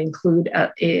diagram that I include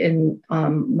in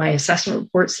my assessment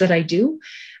reports that I do,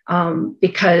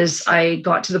 because I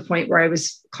got to the point where I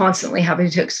was constantly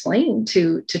having to explain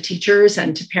to teachers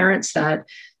and to parents that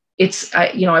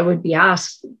I would be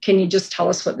asked, can you just tell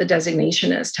us what the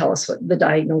designation is? Tell us what the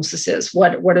diagnosis is.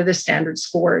 What are the standard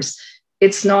scores?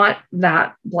 It's not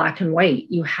that black and white.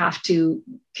 You have to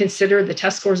consider the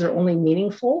test scores are only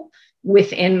meaningful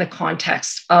within the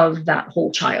context of that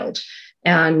whole child.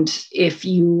 And if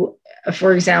you,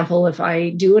 for example, if I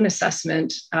do an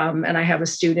assessment and I have a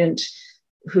student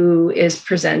who is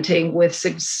presenting with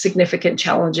significant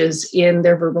challenges in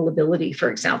their verbal ability, for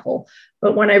example,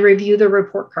 but when I review the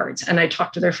report cards and I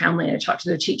talk to their family and I talk to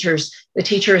their teachers, the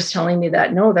teacher is telling me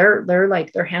that no, they're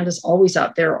like, their hand is always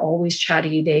up. They're always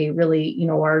chatty. They really,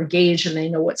 are engaged and they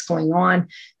know what's going on.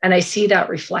 And I see that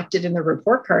reflected in the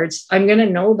report cards. I'm going to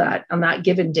know that on that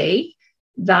given day,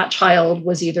 that child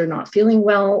was either not feeling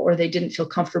well, or they didn't feel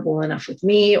comfortable enough with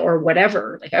me, or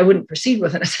whatever. Like, I wouldn't proceed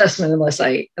with an assessment unless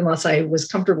I was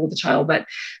comfortable with the child. But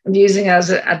I'm using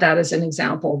that as an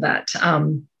example that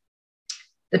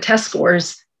the test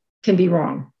scores can be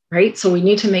wrong, right? So we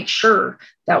need to make sure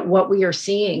that what we are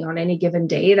seeing on any given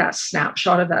day, that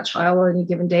snapshot of that child on any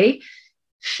given day,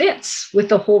 fits with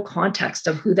the whole context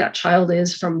of who that child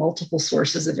is from multiple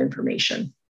sources of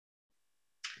information.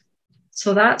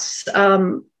 So that's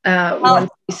one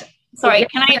piece. Sorry,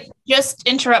 can I just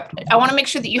interrupt? I want to make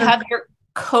sure that you have your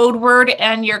code word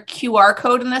and your QR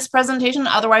code in this presentation.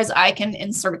 Otherwise, I can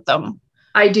insert them.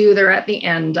 I do. They're at the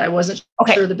end. I wasn't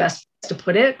sure the best place to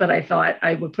put it, but I thought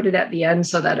I would put it at the end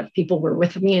so that if people were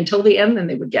with me until the end, then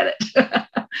they would get it.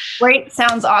 Great.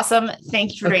 Sounds awesome.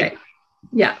 Thank you for doing it.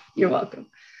 Yeah, you're welcome.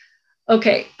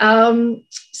 Okay.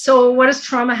 So what does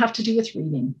trauma have to do with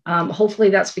reading? Hopefully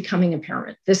that's becoming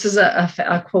apparent. This is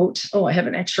a quote. Oh, I have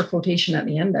an extra quotation at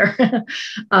the end there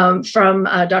from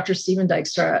Dr. Stephen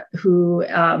Dykstra, who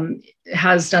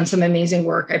has done some amazing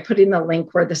work. I put in the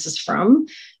link where this is from.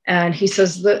 And he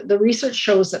says the research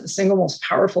shows that the single most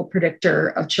powerful predictor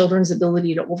of children's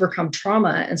ability to overcome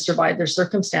trauma and survive their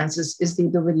circumstances is the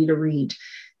ability to read.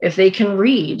 If they can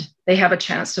read, they have a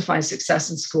chance to find success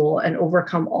in school and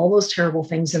overcome all those terrible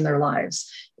things in their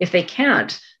lives. If they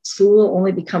can't, school will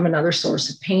only become another source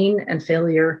of pain and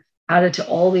failure, added to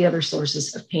all the other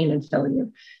sources of pain and failure.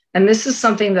 And this is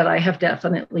something that I have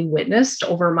definitely witnessed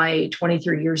over my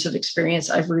 23 years of experience.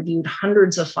 I've reviewed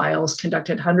hundreds of files,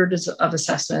 conducted hundreds of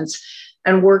assessments,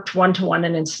 and worked one-to-one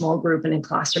and in small group and in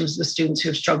classrooms with students who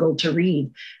have struggled to read.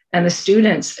 And the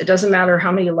students, it doesn't matter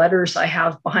how many letters I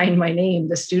have behind my name,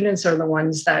 the students are the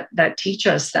ones that teach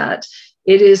us that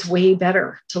it is way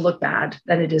better to look bad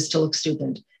than it is to look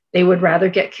stupid. They would rather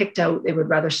get kicked out. They would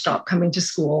rather stop coming to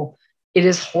school. It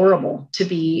is horrible to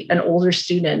be an older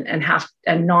student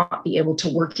and not be able to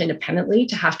work independently,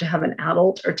 to have an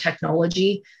adult or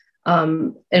technology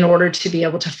in order to be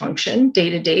able to function day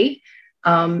to day.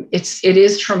 It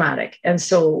is traumatic. And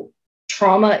so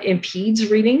trauma impedes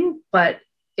reading, but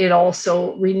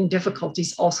reading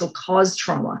difficulties also cause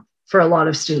trauma for a lot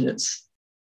of students,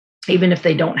 even if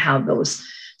they don't have those.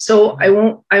 So I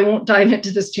won't dive into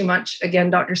this too much.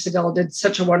 Again, Dr. Segal did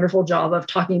such a wonderful job of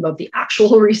talking about the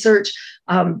actual research,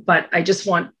 but I just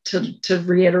want to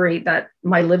reiterate that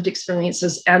my lived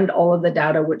experiences and all of the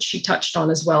data, which she touched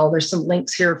on as well. There's some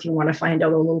links here if you want to find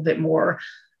out a little bit more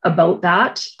about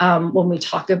that when we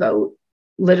talk about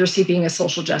literacy being a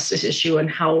social justice issue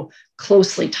and how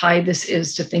closely tied this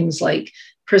is to things like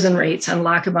prison rates and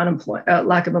lack of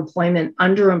employment,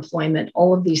 underemployment,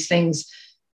 all of these things.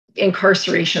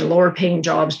 Incarceration, lower paying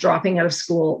jobs, dropping out of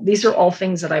school. These are all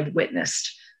things that I've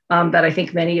witnessed, that I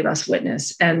think many of us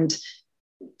witness. And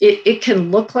it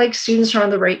can look like students are on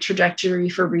the right trajectory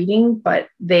for reading, but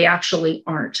they actually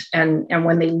aren't. And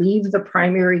when they leave the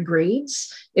primary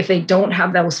grades, if they don't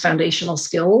have those foundational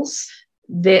skills,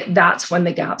 that's when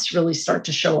the gaps really start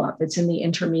to show up. It's in the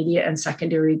intermediate and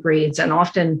secondary grades. And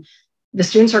often the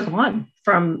students are gone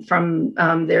from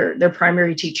their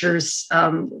primary teacher's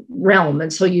realm.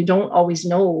 And so you don't always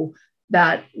know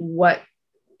that what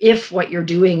you're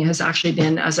doing has actually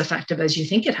been as effective as you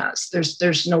think it has.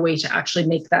 There's no way to actually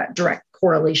make that direct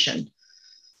correlation.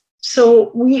 So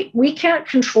we can't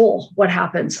control what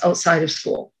happens outside of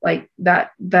school. Like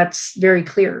that's very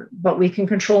clear, but we can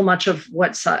control much of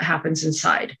what happens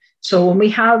inside. So when we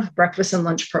have breakfast and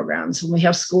lunch programs, when we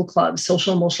have school clubs,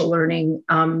 social emotional learning,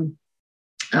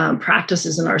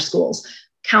 practices in our schools,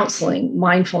 counseling,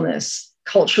 mindfulness,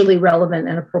 culturally relevant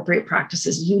and appropriate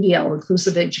practices, UDL,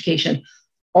 inclusive education,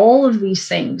 all of these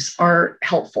things are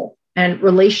helpful, and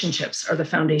relationships are the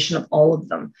foundation of all of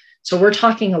them. So we're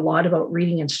talking a lot about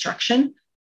reading instruction.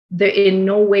 In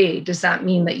no way does that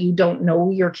mean that you don't know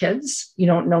your kids, you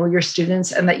don't know your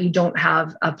students, and that you don't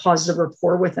have a positive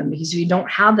rapport with them, because if you don't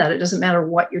have that, it doesn't matter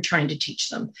what you're trying to teach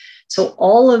them. So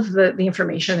all of the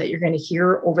information that you're going to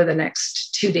hear over the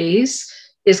next 2 days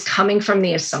is coming from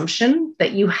the assumption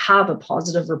that you have a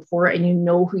positive rapport and you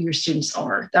know who your students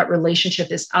are. That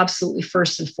relationship is absolutely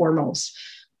first and foremost.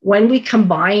 When we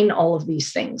combine all of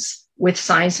these things with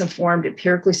science-informed,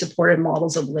 empirically supported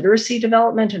models of literacy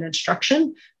development and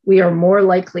instruction, we are more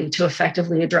likely to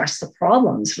effectively address the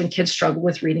problems when kids struggle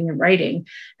with reading and writing,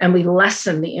 and we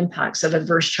lessen the impacts of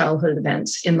adverse childhood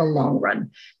events in the long run.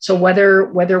 So whether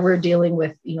we're dealing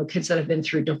with kids that have been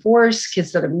through divorce,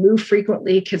 kids that have moved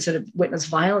frequently, kids that have witnessed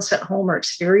violence at home or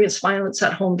experienced violence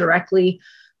at home directly,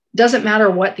 doesn't matter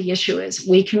what the issue is,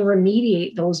 we can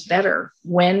remediate those better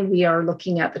when we are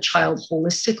looking at the child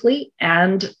holistically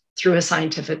and through a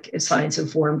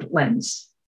science-informed lens.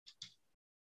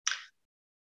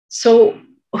 So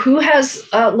who has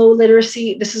low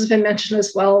literacy? This has been mentioned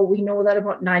as well. We know that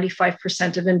about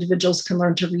 95% of individuals can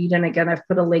learn to read. And again, I've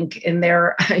put a link in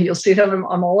there. You'll see that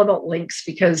I'm all about links,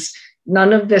 because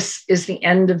none of this is the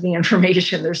end of the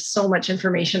information. There's so much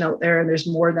information out there, and there's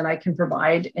more than I can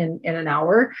provide in an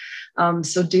hour.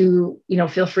 So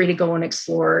feel free to go and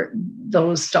explore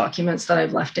those documents that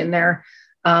I've left in there.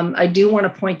 I do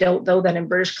want to point out, though, that in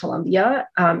British Columbia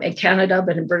and Canada,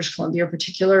 but in British Columbia in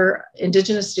particular,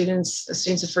 Indigenous students,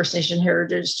 students of First Nation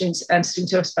heritage students, and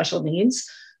students who have special needs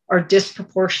are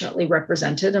disproportionately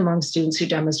represented among students who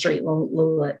demonstrate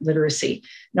low literacy.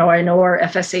 Now, I know our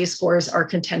FSA scores are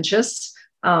contentious,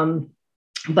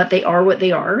 but they are what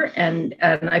they are. And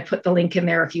I put the link in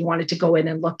there if you wanted to go in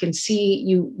and look and see.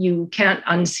 You can't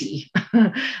unsee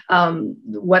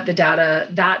what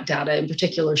that data in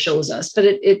particular shows us, but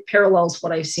it parallels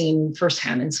what I've seen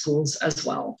firsthand in schools as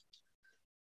well.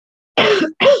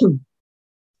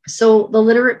 So the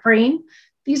literate brain,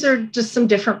 these are just some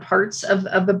different parts of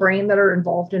the brain that are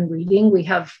involved in reading. We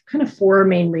have kind of 4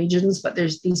 main regions, but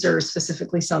these are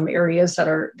specifically some areas that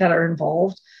are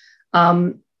involved.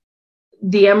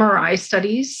 the MRI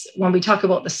studies, when we talk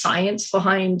about the science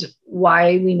behind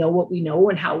why we know what we know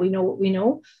and how we know what we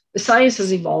know, the science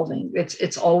is evolving.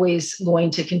 It's always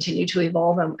going to continue to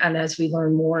evolve. And as we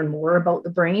learn more and more about the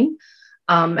brain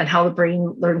and how the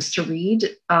brain learns to read,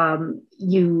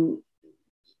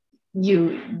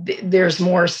 there's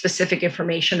more specific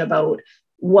information about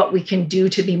what we can do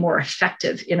to be more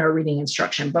effective in our reading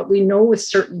instruction. But we know with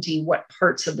certainty what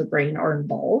parts of the brain are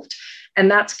involved, and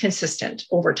that's consistent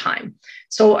over time.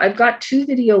 So I've got 2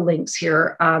 video links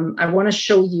here. I want to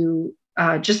show you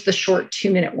just the short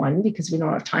 2-minute one because we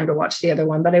don't have time to watch the other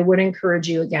one, but I would encourage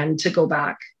you again to go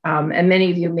back. And many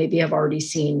of you maybe have already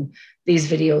seen these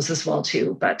videos as well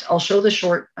too, but I'll show the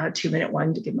short 2-minute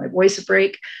one to give my voice a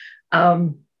break.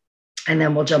 And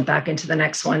then we'll jump back into the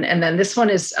next one. And then this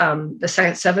one is the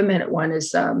 7-minute one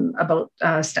is about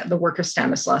the work of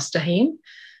Stanislas Dehaene.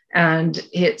 And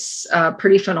it's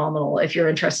pretty phenomenal. If you're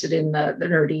interested in the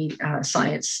nerdy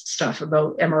science stuff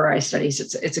about MRI studies,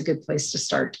 it's a good place to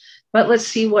start. But let's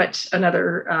see what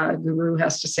another guru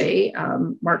has to say,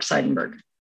 Mark Seidenberg.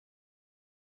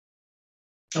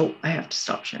 Oh, I have to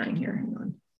stop sharing here. Hang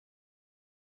on.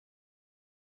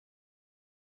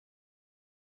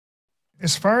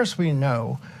 As far as we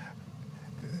know,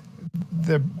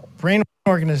 the brain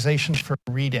organization for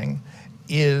reading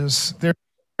is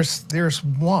there's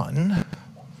one.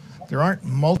 There aren't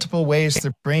multiple ways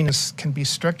the brain can be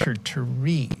structured to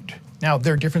read. Now,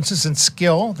 there are differences in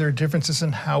skill. There are differences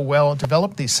in how well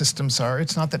developed these systems are.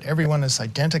 It's not that everyone is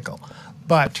identical,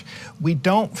 but we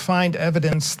don't find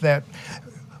evidence that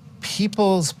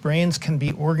people's brains can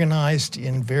be organized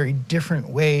in very different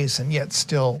ways and yet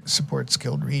still support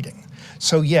skilled reading.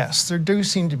 So yes, there do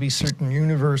seem to be certain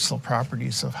universal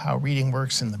properties of how reading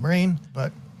works in the brain,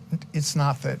 but it's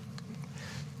not that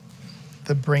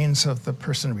the brains of the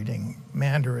person reading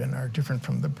Mandarin are different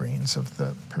from the brains of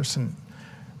the person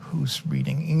who's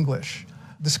reading English.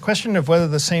 This question of whether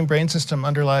the same brain system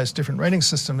underlies different writing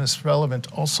systems is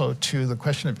relevant also to the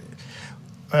question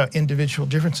of individual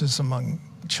differences among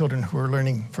children who are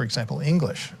learning, for example,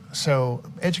 English. So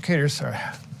educators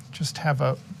just have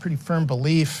a pretty firm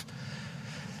belief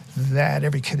that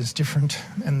every kid is different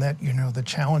and that, the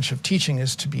challenge of teaching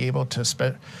is to be able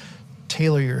to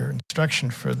tailor your instruction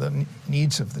for the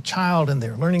needs of the child and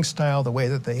their learning style, the way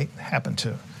that they happen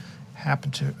to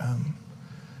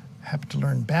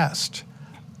learn best.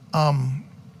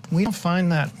 We don't find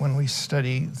that when we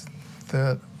study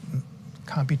the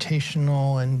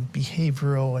computational and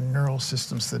behavioral and neural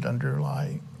systems that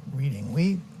underlie reading.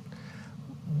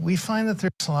 We find that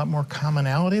there's a lot more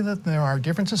commonality than there are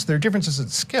differences. There are differences in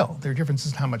skill. There are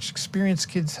differences in how much experience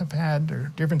kids have had. There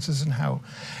are differences in how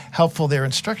helpful their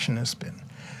instruction has been.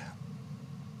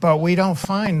 But we don't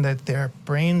find that their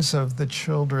brains of the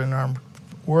children are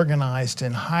organized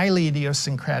in highly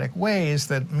idiosyncratic ways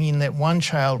that mean that one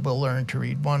child will learn to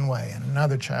read one way and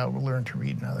another child will learn to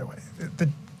read another way.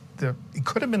 It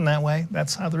could have been that way.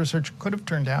 That's how the research could have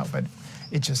turned out, but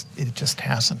it just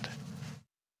hasn't.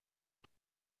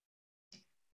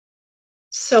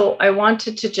 So I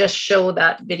wanted to just show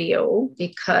that video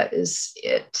because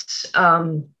it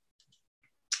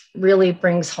really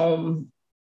brings home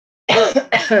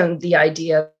the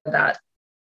idea that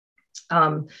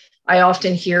I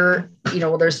often hear,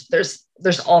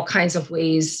 there's all kinds of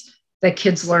ways that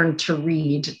kids learn to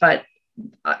read, but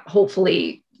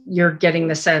hopefully you're getting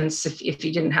the sense, if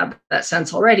you didn't have that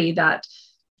sense already, that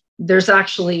there's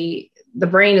actually, the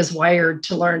brain is wired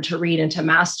to learn to read and to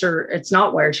master. It's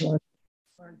not wired to learn.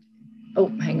 Oh,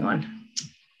 hang on.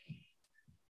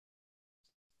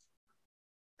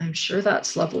 I'm sure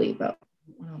that's lovely, but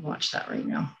I'll watch that right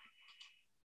now.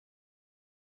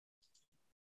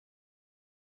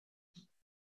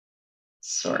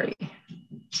 Sorry,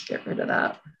 let's get rid of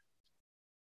that.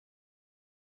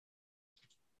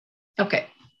 Okay.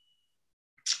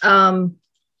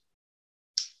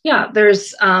 Yeah,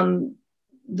 there's,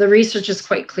 the research is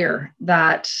quite clear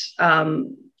that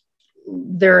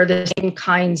there are the same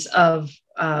kinds of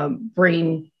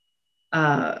brain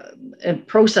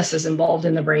processes involved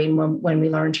in the brain when we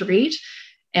learn to read.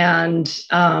 And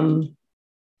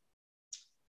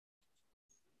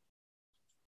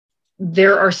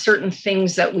there are certain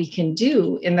things that we can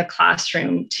do in the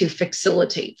classroom to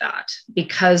facilitate that,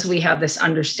 because we have this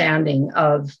understanding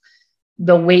of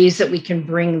the ways that we can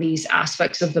bring these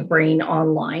aspects of the brain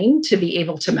online to be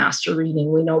able to master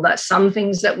reading. We know that some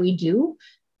things that we do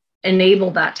enable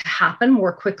that to happen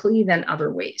more quickly than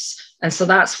other ways. And so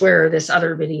that's where this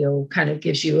other video kind of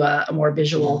gives you a more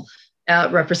visual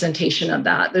representation of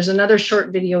that. There's another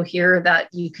short video here that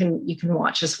you can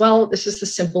watch as well. This is the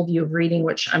simple view of reading,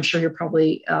 which I'm sure you're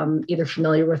probably either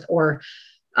familiar with or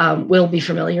will be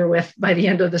familiar with by the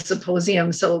end of the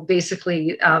symposium. So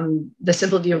basically, the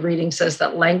simple view of reading says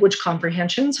that language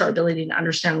comprehension, so our ability to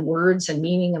understand words and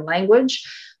meaning and language,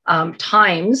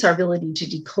 times our ability to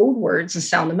decode words and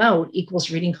sound them out equals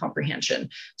reading comprehension.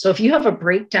 So if you have a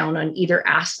breakdown on either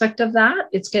aspect of that,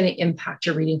 it's going to impact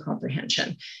your reading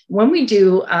comprehension. When we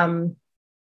do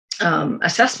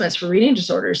assessments for reading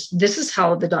disorders, this is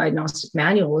how the diagnostic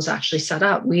manual is actually set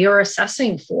up. We are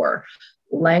assessing for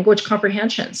language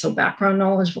comprehension, so background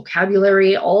knowledge,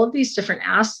 vocabulary, all of these different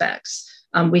aspects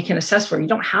we can assess for. You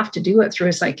don't have to do it through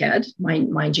a psych ed,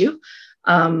 mind you.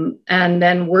 And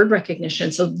then word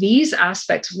recognition. So these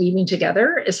aspects weaving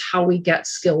together is how we get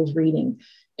skilled reading.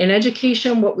 In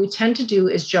education, what we tend to do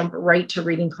is jump right to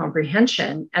reading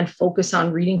comprehension and focus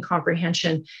on reading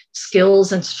comprehension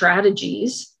skills and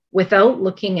strategies without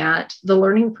looking at the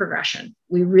learning progression.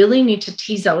 We really need to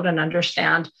tease out and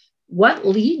understand what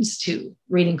leads to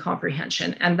reading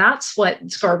comprehension. And that's what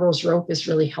Scarborough's rope is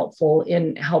really helpful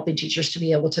in helping teachers to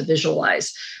be able to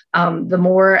visualize. The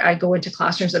more I go into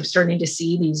classrooms, I'm starting to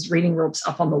see these reading ropes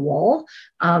up on the wall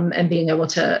and being able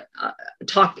to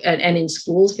talk, and in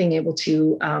schools, being able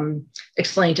to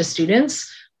explain to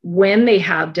students when they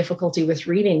have difficulty with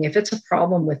reading, if it's a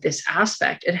problem with this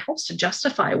aspect, it helps to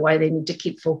justify why they need to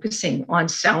keep focusing on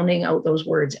sounding out those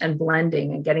words and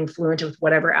blending and getting fluent with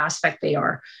whatever aspect they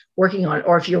are working on.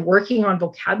 Or if you're working on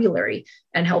vocabulary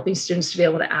and helping students to be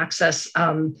able to access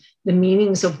the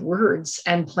meanings of words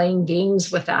and playing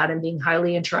games with that and being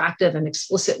highly interactive and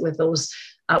explicit with those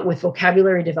with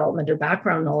vocabulary development or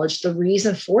background knowledge, the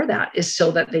reason for that is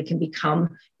so that they can become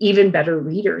even better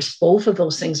readers. Both of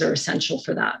those things are essential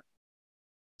for that.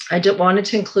 I wanted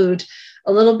to include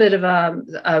a little bit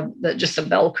of just a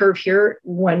bell curve here.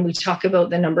 When we talk about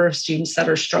the number of students that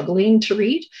are struggling to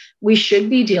read, we should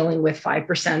be dealing with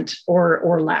 5%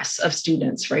 or less of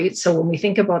students, right? So when we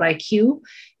think about IQ,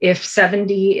 if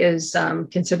 70 is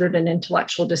considered an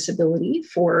intellectual disability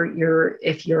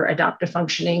if your adaptive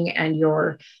functioning and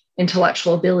your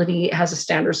intellectual ability has a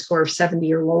standard score of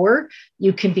 70 or lower,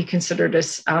 you can be considered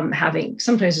as having,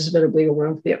 sometimes there's a bit of wiggle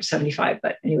room to be up to 75,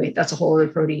 but anyway, that's a whole other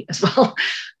Prody as well.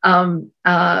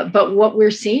 But what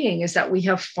we're seeing is that we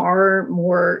have far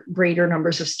more greater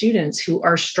numbers of students who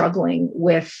are struggling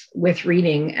with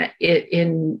reading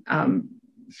in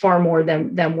far more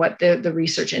than what the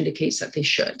research indicates that they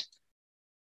should.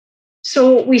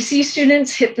 So we see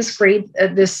students hit this grade,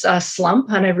 this slump,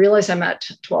 and I realize I'm at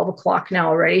 12 o'clock now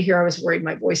already. Here I was worried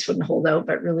my voice wouldn't hold out,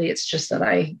 but really it's just that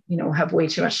I, have way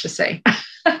too much to say.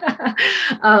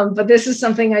 But this is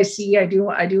something I see. I do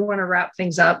want to wrap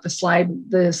things up. The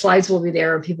slides will be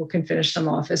there, and people can finish them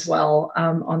off as well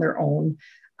on their own.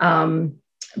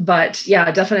 But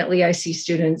yeah, definitely I see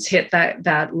students hit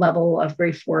that level of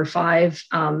grade 4 or 5,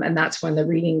 and that's when the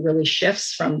reading really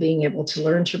shifts from being able to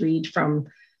learn to read from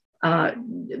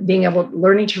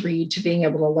learning to read to being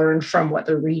able to learn from what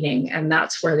they're reading. And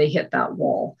that's where they hit that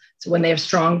wall. So when they have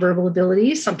strong verbal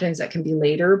abilities, sometimes that can be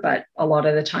later, but a lot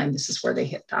of the time, this is where they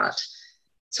hit that.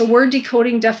 So word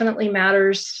decoding definitely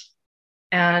matters.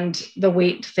 And the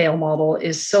wait to fail model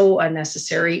is so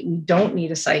unnecessary. We don't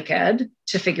need a psych ed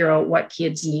to figure out what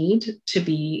kids need to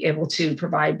be able to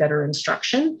provide better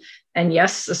instruction. And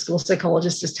yes, the school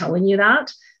psychologist is telling you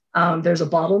that. There's a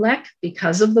bottleneck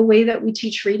because of the way that we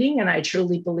teach reading. And I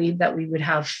truly believe that we would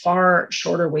have far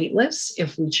shorter wait lists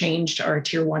if we changed our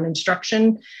tier 1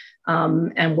 instruction.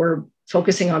 And we're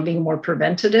focusing on being more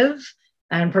preventative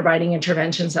and providing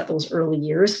interventions at those early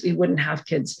years. We wouldn't have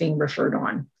kids being referred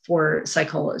on for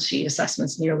psychology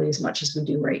assessments nearly as much as we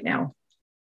do right now.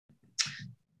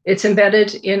 It's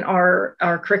embedded in our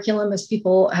curriculum, as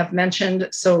people have mentioned.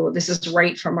 So this is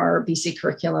right from our BC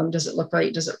curriculum. Does it look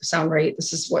right? Does it sound right?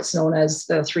 This is what's known as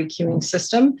the 3 cueing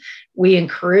system. We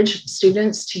encourage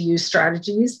students to use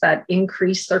strategies that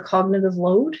increase their cognitive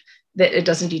load, that it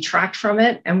doesn't detract from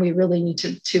it. And we really need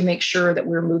to make sure that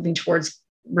we're moving towards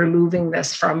removing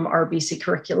this from our BC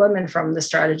curriculum and from the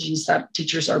strategies that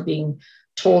teachers are being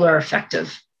told are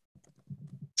effective.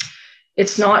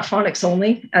 It's not phonics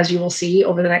only. As you will see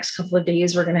over the next couple of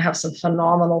days, we're going to have some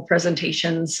phenomenal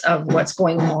presentations of what's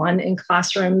going on in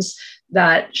classrooms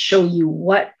that show you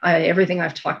what everything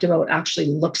I've talked about actually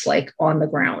looks like on the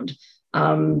ground.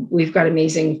 We've got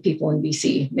amazing people in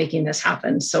BC making this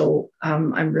happen. So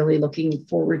I'm really looking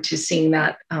forward to seeing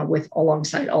that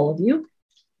alongside all of you.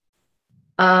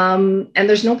 And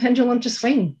there's no pendulum to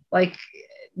swing. Like,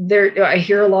 I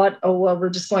hear a lot, oh, well, we're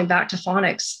just going back to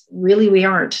phonics. Really, we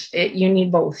aren't. You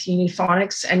need both. You need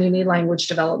phonics and you need language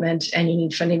development and you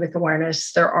need phonemic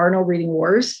awareness. There are no reading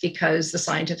wars because the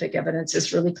scientific evidence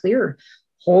is really clear.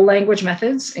 Whole language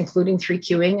methods, including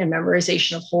 3Qing and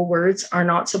memorization of whole words, are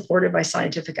not supported by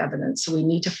scientific evidence. So we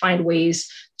need to find ways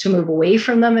to move away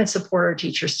from them and support our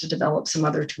teachers to develop some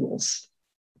other tools.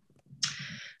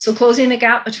 So closing the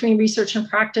gap between research and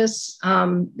practice,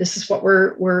 this is what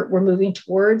we're moving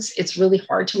towards. It's really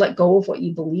hard to let go of what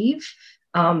you believe.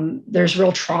 There's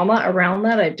real trauma around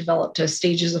that. I've developed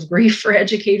stages of grief for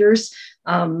educators,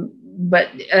 but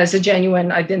as a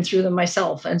genuine, I've been through them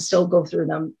myself and still go through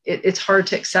them. It's hard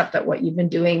to accept that what you've been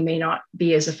doing may not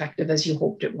be as effective as you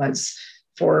hoped it was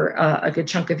for a good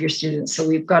chunk of your students. So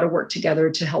we've got to work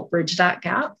together to help bridge that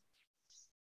gap.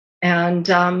 And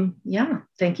yeah,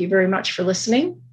 thank you very much for listening.